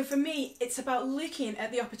 And so for me, it's about looking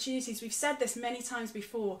at the opportunities. We've said this many times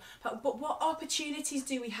before, but what opportunities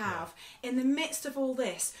do we have in the midst of all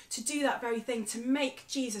this to do that very thing, to make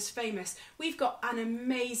Jesus famous? We've got an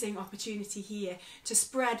amazing opportunity here to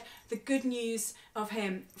spread the good news of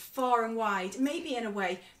him far and wide, maybe in a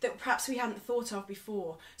way that perhaps we hadn't thought of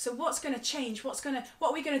before. So what's going to change? What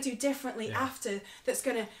are we going to do differently after that's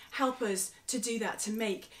going to help us to do that, to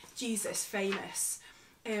make Jesus famous?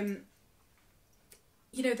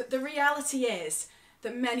 You know, the reality is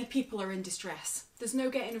that many people are in distress. There's no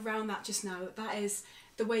getting around that just now. That is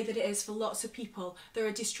the way that it is for lots of people. There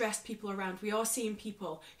are distressed people around. We are seeing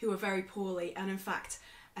people who are very poorly and in fact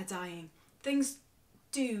are dying. Things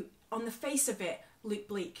do, on the face of it, look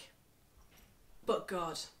bleak. But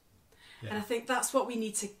God. And I think that's what we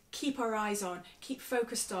need to keep our eyes on, keep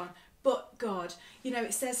focused on. But God, you know,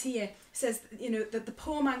 it says here, you know, that the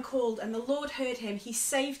poor man called and the Lord heard him. He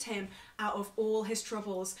saved him out of all his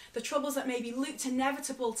troubles. The troubles that maybe looked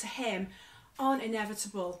inevitable to him aren't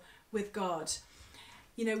inevitable with God.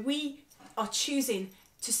 You know, we are choosing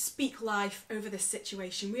to speak life over this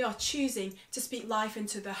situation. We are choosing to speak life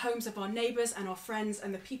into the homes of our neighbours and our friends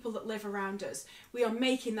and the people that live around us. We are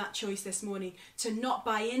making that choice this morning to not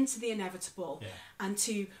buy into the inevitable and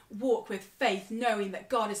to walk with faith, knowing that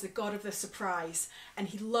God is the God of the surprise and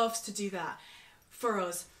he loves to do that for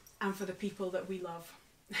us and for the people that we love.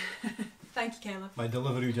 Thank you, Caleb. My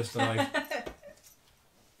delivery just arrived.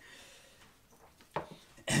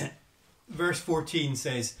 Verse 14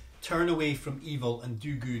 says, turn away from evil and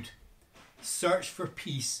do good. Search for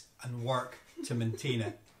peace and work to maintain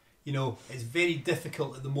it. You know, it's very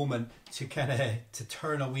difficult at the moment to to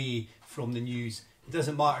turn away from the news. It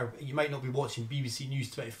doesn't matter, you might not be watching BBC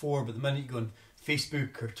News 24, but the minute you go on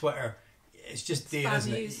Facebook or Twitter, it's just there,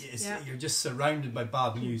 isn't it? You're just surrounded by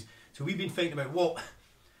bad news. So we've been thinking about what,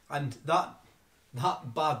 and that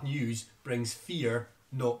bad news brings fear,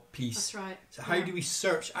 not peace. That's right. So how do we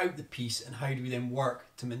search out the peace and how do we then work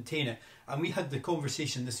to maintain it? And we had the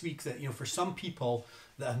conversation this week that, you know, for some people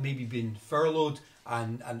that have maybe been furloughed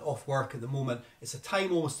and off work at the moment, it's a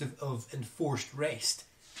time almost of enforced rest,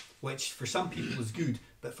 which for some people is good,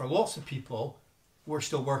 but for lots of people, we're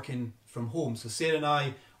still working from home. So Sarah and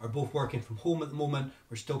I are both working from home at the moment.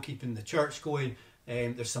 We're still keeping the church going.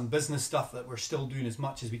 There's some business stuff that we're still doing as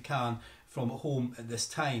much as we can from home at this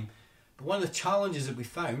time. But one of the challenges that we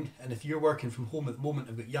found, and if you're working from home at the moment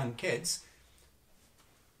and got young kids,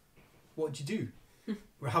 what do you do?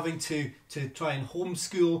 We're having to try and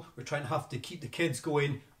homeschool, we're trying to have to keep the kids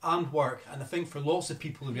going and work. And I think for lots of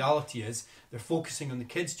people the reality is they're focusing on the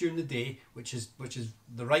kids during the day, which is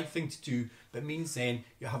the right thing to do, but it means then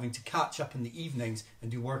you're having to catch up in the evenings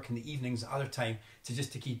and do work in the evenings at other time to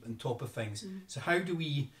keep on top of things. So how do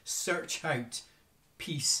we search out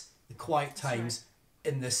peace, the quiet times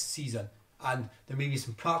in this season? And there may be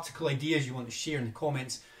some practical ideas you want to share in the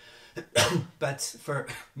comments, but for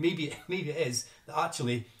maybe it is that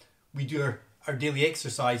actually we do our daily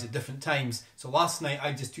exercise at different times. So last night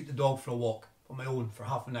I just took the dog for a walk on my own for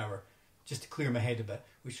half an hour just to clear my head a bit,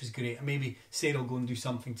 which was great. And maybe Sarah will go and do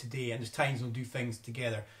something today, and there's times we'll do things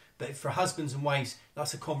together. But for husbands and wives,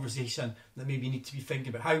 that's a conversation that maybe you need to be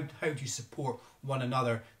thinking about. How do you support one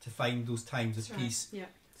another to find those times of peace? Yeah.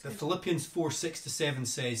 So Philippians 4:6-7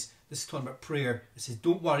 says, this is talking about prayer. It says,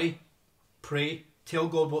 don't worry, pray, tell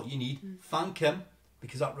God what you need, thank him,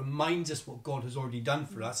 because that reminds us what God has already done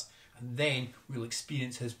for us, and then we'll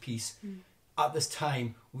experience his peace. At this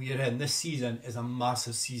time we are in, this season is a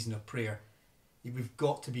massive season of prayer. We've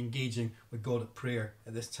got to be engaging with God at prayer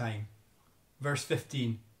at this time. Verse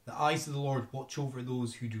 15, the eyes of the Lord watch over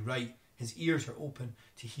those who do right. His ears are open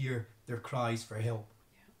to hear their cries for help.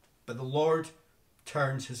 But the Lord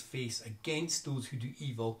turns his face against those who do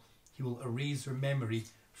evil. He will erase their memory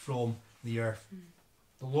from the earth.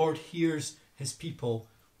 The Lord hears his people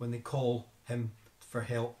when they call him for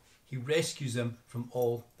help. He rescues them from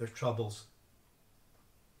all their troubles.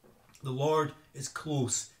 The Lord is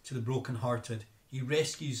close to the brokenhearted. He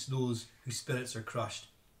rescues those whose spirits are crushed.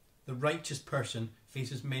 The righteous person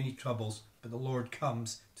faces many troubles, but the Lord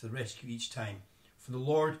comes to the rescue each time. For the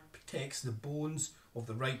Lord protects the bones of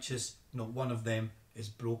the righteous, not one of them is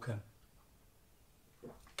broken.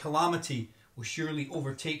 Calamity will surely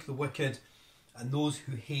overtake the wicked, and those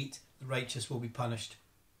who hate the righteous will be punished.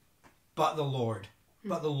 But the Lord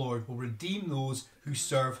will redeem those who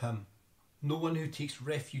serve him. No one who takes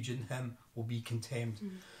refuge in him will be contemned.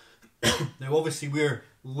 Now, obviously, we're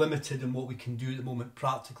limited in what we can do at the moment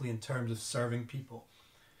practically in terms of serving people.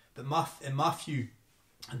 But in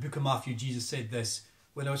the book of Matthew, Jesus said this: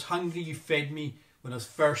 when I was hungry, you fed me. When I was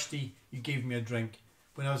thirsty, you gave me a drink.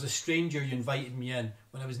 When I was a stranger, you invited me in.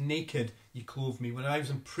 When I was naked, you clothed me. When I was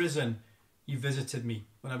in prison, you visited me.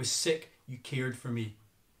 When I was sick, you cared for me.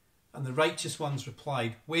 And the righteous ones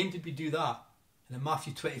replied, when did we do that? And in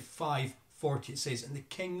Matthew 25:40 it says, and the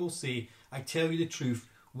king will say, I tell you the truth,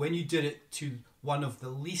 when you did it to one of the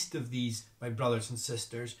least of these, my brothers and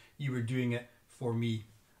sisters, you were doing it for me.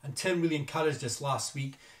 And Tim really encouraged us last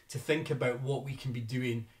week to think about what we can be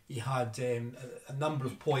doing. He had a number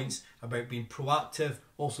of points about being proactive,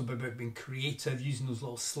 also about being creative, using those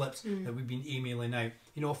little slips that we've been emailing out.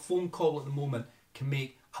 You know, a phone call at the moment can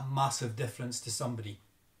make a massive difference to somebody.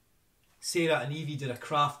 Sarah and Evie did a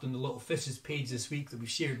craft on the Little Fishes page this week that we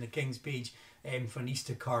shared in the King's page for an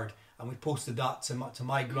Easter card, and we posted that to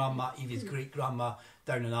my grandma, Evie's great grandma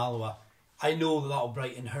down in Alloa. I know that'll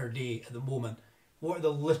brighten her day at the moment. What are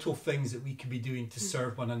the little things that we could be doing to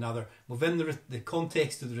serve one another within the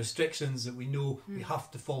context of the restrictions that we know we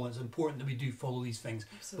have to follow? It's important that we do follow these things.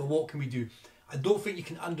 Absolutely. But what can we do? I don't think you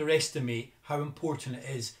can underestimate how important it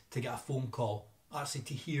is to get a phone call, actually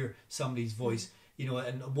to hear somebody's voice. You know,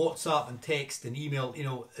 and WhatsApp and text and email, you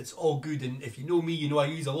know, it's all good. And if you know me, you know I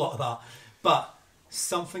use a lot of that. But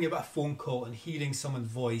something about a phone call and hearing someone's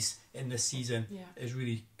voice in this season is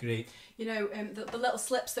really great. You know, the little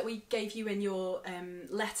slips that we gave you in your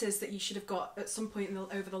letters that you should have got at some point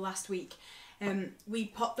over the last week, we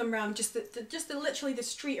popped them around literally the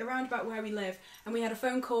street around about where we live, and we had a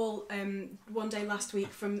phone call one day last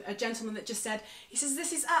week from a gentleman that just said, he says,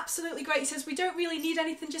 this is absolutely great. He says, we don't really need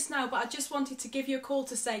anything just now, but I just wanted to give you a call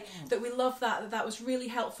to say that we love that was really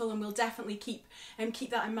helpful, and we'll definitely keep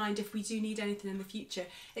that in mind if we do need anything in the future.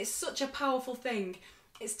 It's such a powerful thing.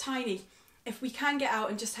 It's tiny. If we can get out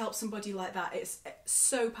and just help somebody like that, it's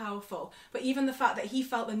so powerful. But even the fact that he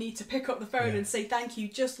felt the need to pick up the phone and say thank you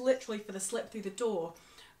just literally for the slip through the door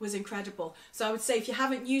was incredible. So I would say if you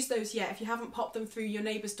haven't used those yet, if you haven't popped them through your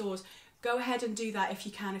neighbours' doors, go ahead and do that if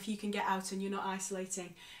you can get out and you're not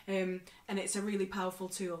isolating. And it's a really powerful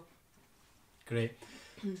tool. Great.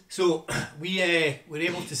 So we were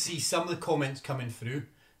able to see some of the comments coming through,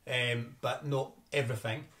 but not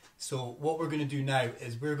everything. So what we're going to do now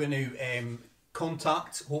is we're going to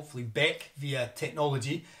contact, hopefully, Beck via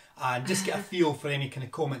technology and just get a feel for any kind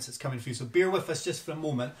of comments that's coming through. So bear with us just for a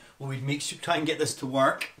moment while we try and get this to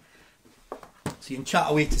work. So you can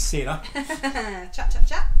chat away to Sarah.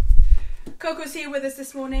 Chat. Coco's here with us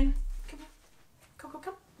this morning. Come on. Coco,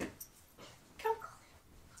 come. Come.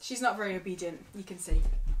 She's not very obedient, you can see.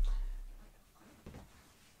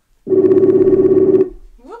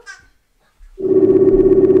 Whoops.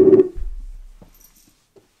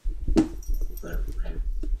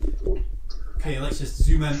 Okay, let's just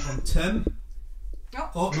zoom in on Tim.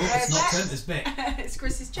 Oh no, it's not Tim, it's Beck. It's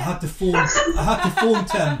Chris's chat. I had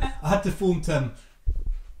to phone Tim.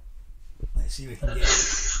 Let's see if we can get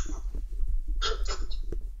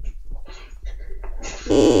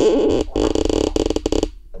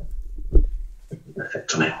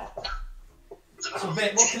So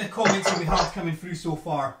Beck, what kind of comments have we had coming through so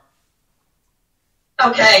far?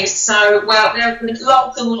 Okay, so, well, there have been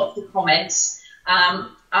lots and lots of comments.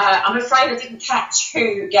 I'm afraid I didn't catch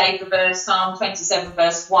who gave the verse, Psalm 27,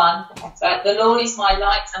 verse 1. But the Lord is my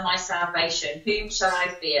light and my salvation. Whom shall I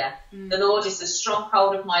fear? The Lord is the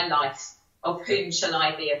stronghold of my life. Of whom shall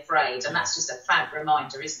I be afraid? And that's just a fab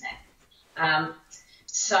reminder, isn't it?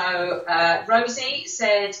 Rosie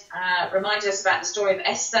said, reminded us about the story of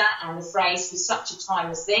Esther and the phrase, for such a time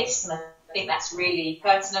as this. And I think that's really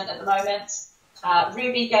pertinent at the moment.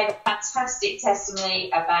 Ruby gave a fantastic testimony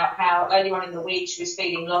about how earlier on in the week she was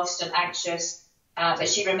feeling lost and anxious, but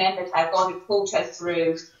she remembered how God had pulled her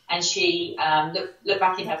through, and she looked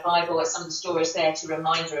back in her Bible at some of the stories there to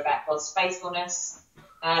remind her about God's faithfulness.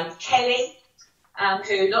 Kelly,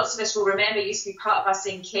 who lots of us will remember used to be part of us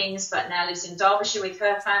in Kings, but now lives in Derbyshire with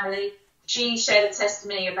her family. She shared a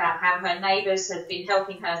testimony about how her neighbours had been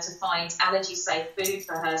helping her to find allergy-safe food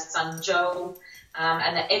for her son Joel.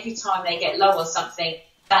 And that every time they get low on something,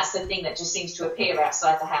 that's the thing that just seems to appear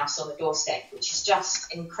outside the house on the doorstep, which is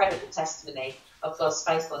just incredible testimony of God's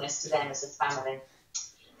faithfulness to them as a family.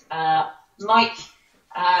 Mike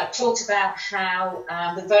talked about how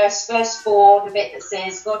the verse 4, the bit that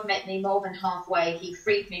says, God met me more than halfway. He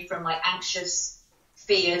freed me from my anxious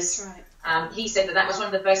fears. Right. He said that was one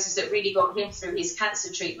of the verses that really got him through his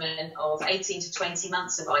cancer treatment of 18 to 20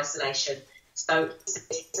 months of isolation. So his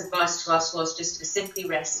advice to us was just to simply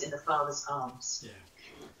rest in the Father's arms.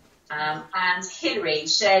 Yeah. And Hilary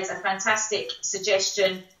shared a fantastic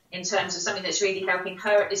suggestion in terms of something that's really helping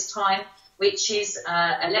her at this time, which is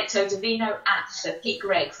a Lectio Divino app that Pete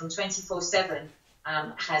Gregg from 24/7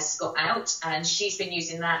 has got out, and she's been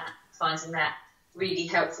using that, finding that really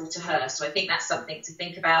helpful to her. So I think that's something to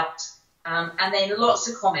think about. And then lots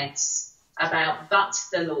of comments about "but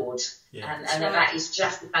the Lord," Yeah. and Right. that is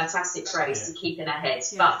just a fantastic phrase to keep in our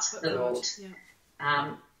heads. Yeah, But the Lord.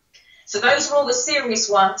 Yeah. So those are all the serious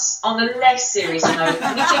ones. On the less serious note,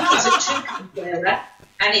 we think it's a toucan wearer,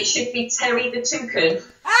 and it should be Terry the toucan,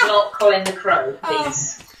 not Colin the crow,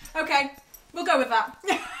 please. Okay, we'll go with that.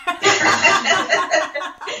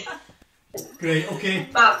 Great, okay.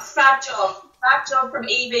 But fab job from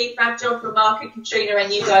Evie, fab job from Mark and Katrina,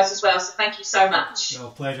 and you guys as well. So thank you so much. No,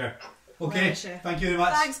 pleasure. Okay, Pleasure. thank you very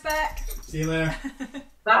much. Thanks, Beck. See you later.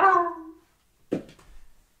 Bye.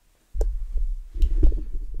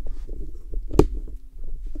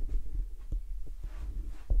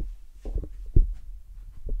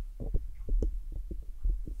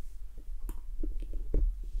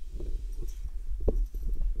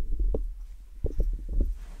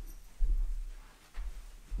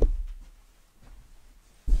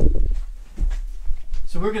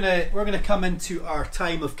 So we're gonna come into our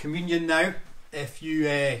time of communion now. If you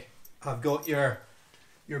have got your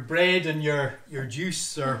bread and your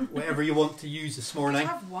juice or whatever you want to use this morning,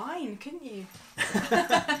 Have wine, couldn't you?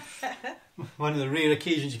 one of the rare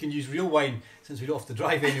occasions you can use real wine since we don't have to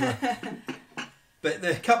drive anywhere. But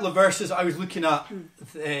the couple of verses I was looking at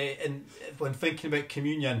when thinking about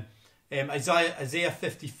communion, Isaiah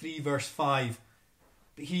 53 verse 5.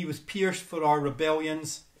 But he was pierced for our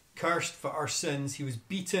rebellions, cursed for our sins. He was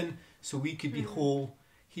beaten so we could be whole.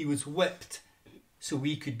 He was whipped so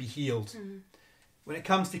we could be healed. When it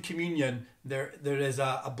comes to communion, there is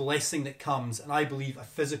a blessing that comes, and I believe a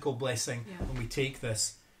physical blessing when we take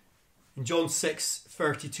this. In John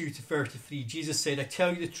 6:32 to 33, Jesus said, I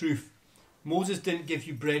tell you the truth, Moses didn't give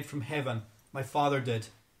you bread from heaven, my Father did.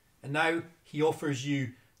 And now he offers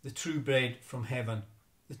you the true bread from heaven.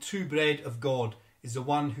 The true bread of God is the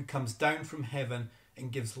one who comes down from heaven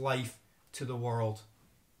and gives life to the world.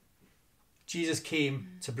 Jesus came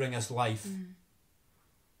to bring us life.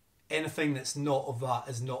 Anything that's not of that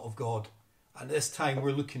is not of God. And this time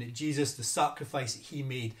we're looking at Jesus, the sacrifice that he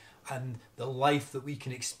made, and the life that we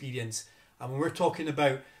can experience. And when we're talking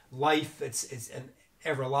about life, it's an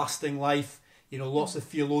everlasting life. You know, lots of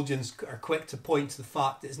theologians are quick to point to the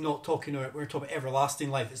fact that it's not talking about, we're talking about everlasting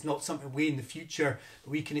life. It's not something way in the future,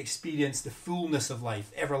 but we can experience the fullness of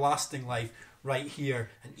life, everlasting life, right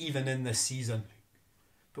here and even in this season.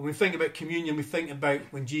 But when we think about communion, we think about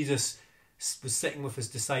when Jesus was sitting with his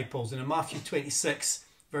disciples. And in Matthew 26,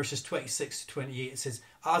 verses 26 to 28, it says,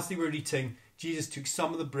 as they were eating, Jesus took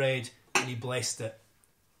some of the bread and he blessed it.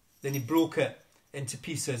 Then he broke it into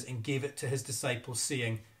pieces and gave it to his disciples,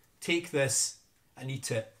 saying, take this and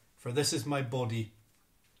eat it, for this is my body.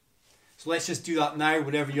 So let's just do that now,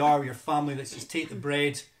 wherever you are with your family. Let's just take the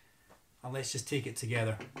bread and let's just take it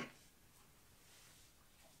together.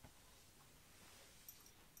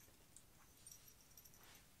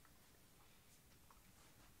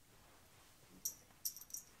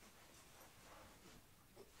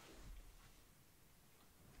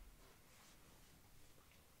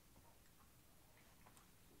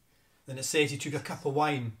 Then it says he took a cup of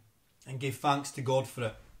wine and gave thanks to God for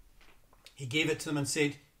it. He gave it to them and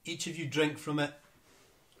said, each of you drink from it,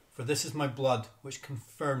 for this is my blood, which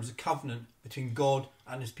confirms the covenant between God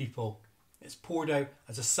and his people. It's poured out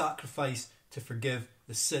as a sacrifice to forgive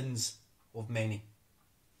the sins of many.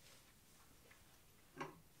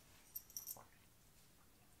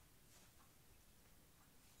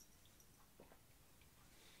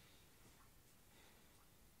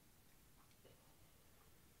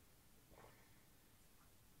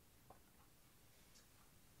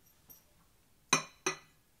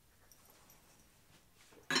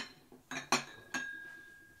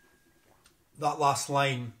 That last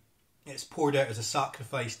line, it's poured out as a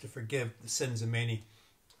sacrifice to forgive the sins of many.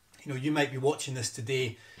 You know, you might be watching this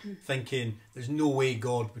today thinking, there's no way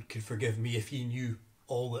God could forgive me if he knew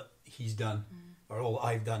all that he's done or all that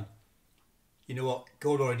I've done. You know what?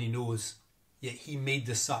 God already knows, yet he made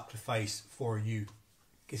this sacrifice for you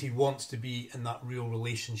because he wants to be in that real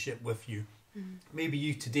relationship with you. Maybe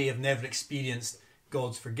you today have never experienced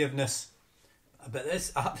God's forgiveness, but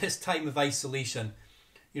at this time of isolation,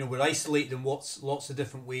 You know, we're isolated in lots of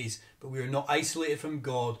different ways, but we are not isolated from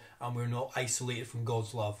God, and we're not isolated from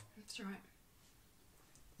God's love. That's right.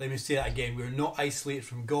 Let me say that again. We're not isolated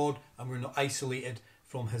from God, and we're not isolated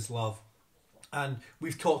from His love. And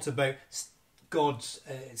we've talked about God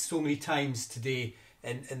so many times today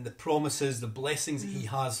in the promises, the blessings that He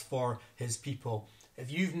has for His people. If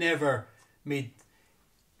you've never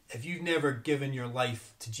given your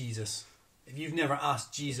life to Jesus, if you've never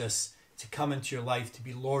asked Jesus to come into your life, to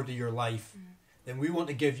be Lord of your life, then we want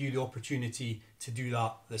to give you the opportunity to do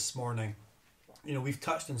that this morning. You know, we've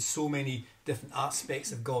touched on so many different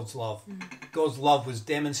aspects of God's love. God's love was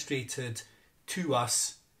demonstrated to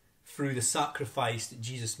us through the sacrifice that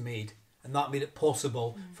Jesus made, and that made it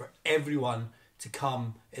possible for everyone to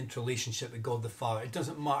come into relationship with God the Father. It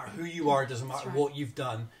doesn't matter who you are, it doesn't matter what you've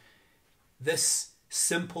done. This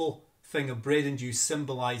simple thing of bread and juice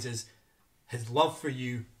symbolizes His love for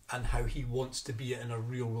you and how He wants to be in a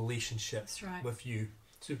real relationship with you.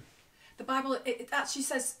 So, the Bible, it actually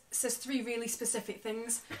says 3 really specific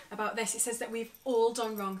things about this. It says that we've all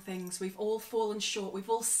done wrong things. We've all fallen short. We've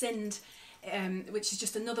all sinned, which is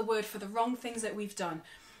just another word for the wrong things that we've done.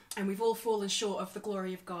 And we've all fallen short of the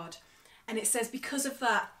glory of God. And it says because of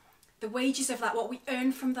that, the wages of that, what we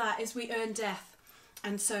earn from that is we earn death.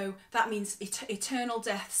 And so that means eternal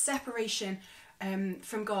death, separation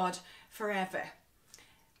from God forever.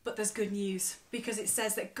 But there's good news, because it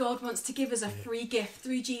says that God wants to give us a free gift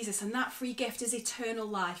through Jesus, and that free gift is eternal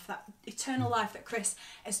life, that eternal life that Chris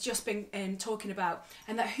has just been talking about,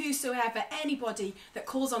 and that whosoever, anybody that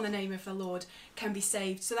calls on the name of the Lord can be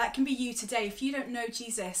saved. So that can be you today. If you don't know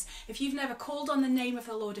Jesus, if you've never called on the name of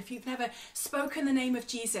the Lord, if you've never spoken the name of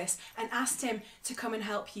Jesus and asked Him to come and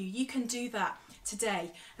help you, you can do that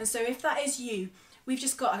today. And so if that is you, we've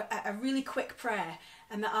just got a really quick prayer,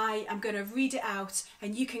 and that I am going to read it out,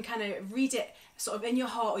 and you can kind of read it sort of in your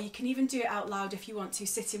heart, or you can even do it out loud if you want to,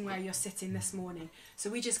 sitting where you're sitting this morning. So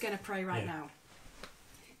we're just going to pray right now.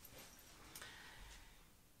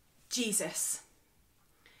 Jesus,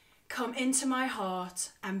 come into my heart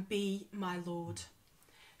and be my Lord.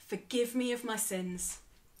 Forgive me of my sins.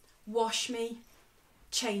 Wash me,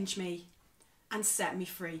 change me, and set me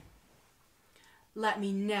free. Let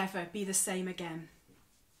me never be the same again.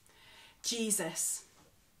 Jesus,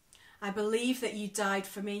 I believe that you died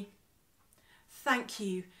for me. Thank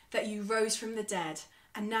you that you rose from the dead,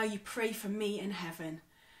 and now you pray for me in heaven.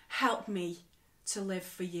 Help me to live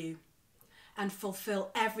for you and fulfill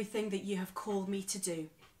everything that you have called me to do.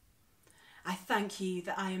 I thank you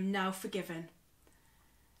that I am now forgiven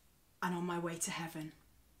and on my way to heaven.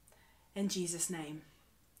 In Jesus' name,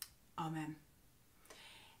 amen.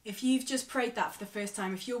 If you've just prayed that for the first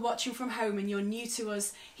time, if you're watching from home and you're new to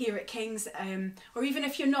us here at Kings, or even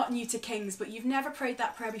if you're not new to Kings, but you've never prayed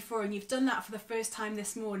that prayer before and you've done that for the first time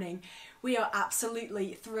this morning, we are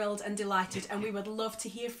absolutely thrilled and delighted, and we would love to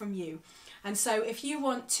hear from you. And so if you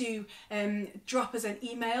want to drop us an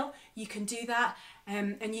email, you can do that,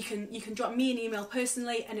 and you can drop me an email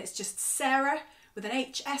personally, and it's just Sarah with an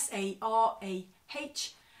H, SARAH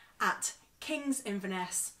at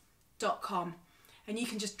kingsinverness.com. And you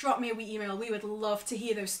can just drop me a wee email. We would love to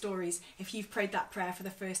hear those stories if you've prayed that prayer for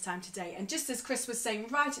the first time today. And just as Chris was saying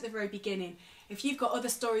right at the very beginning, if you've got other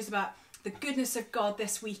stories about the goodness of God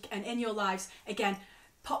this week and in your lives, again,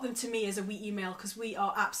 pop them to me as a wee email, because we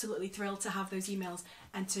are absolutely thrilled to have those emails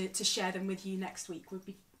and to share them with you next week. We'd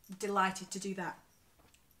be delighted to do that.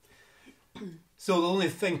 So the only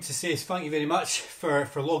thing to say is thank you very much for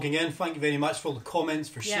logging in. Thank you very much for all the comments,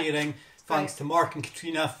 for sharing. Thanks to Mark and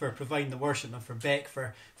Katrina for providing the worship, and for Beck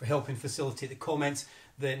for helping facilitate the comments.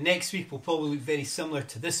 The next week will probably look very similar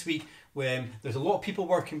to this week, when there's a lot of people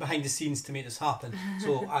working behind the scenes to make this happen.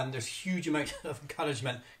 So, and there's huge amount of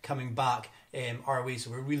encouragement coming back our way.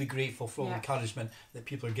 So we're really grateful for all the encouragement that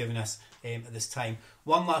people are giving us at this time.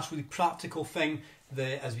 One last really practical thing,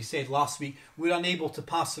 as we said last week, we're unable to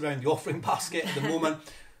pass around the offering basket at the moment.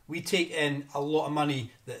 We take in a lot of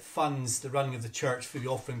money that funds the running of the church through the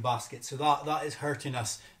offering basket. So that is hurting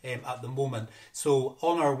us at the moment. So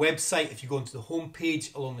on our website, if you go into the home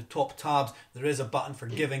page, along the top tabs, there is a button for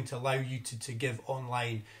giving to allow you to give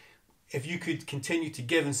online. If you could continue to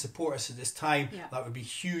give and support us at this time, that would be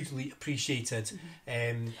hugely appreciated.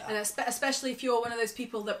 And especially if you're one of those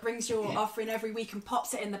people that brings your offering every week and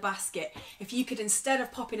pops it in the basket. If you could, instead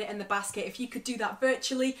of popping it in the basket, if you could do that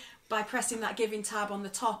virtually by pressing that giving tab on the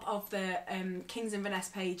top of the Kings Inverness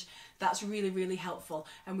page, that's really, really helpful.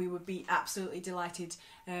 And we would be absolutely delighted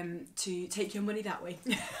to take your money that way.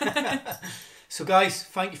 So guys,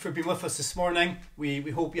 thank you for being with us this morning.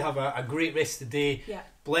 We hope you have a great rest of the day.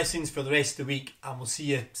 Blessings for the rest of the week, and we'll see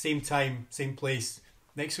you same time, same place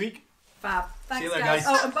next week. Fab. Thanks, See you later, guys.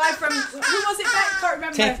 guys. Oh, and bye from who was it? Beck? Can't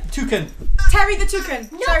remember. Toucan. Terry the Toucan.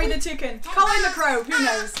 Terry the Toucan. Colin the Crow. Who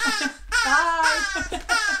knows? Bye.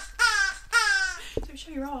 Don't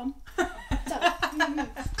show your arm. So,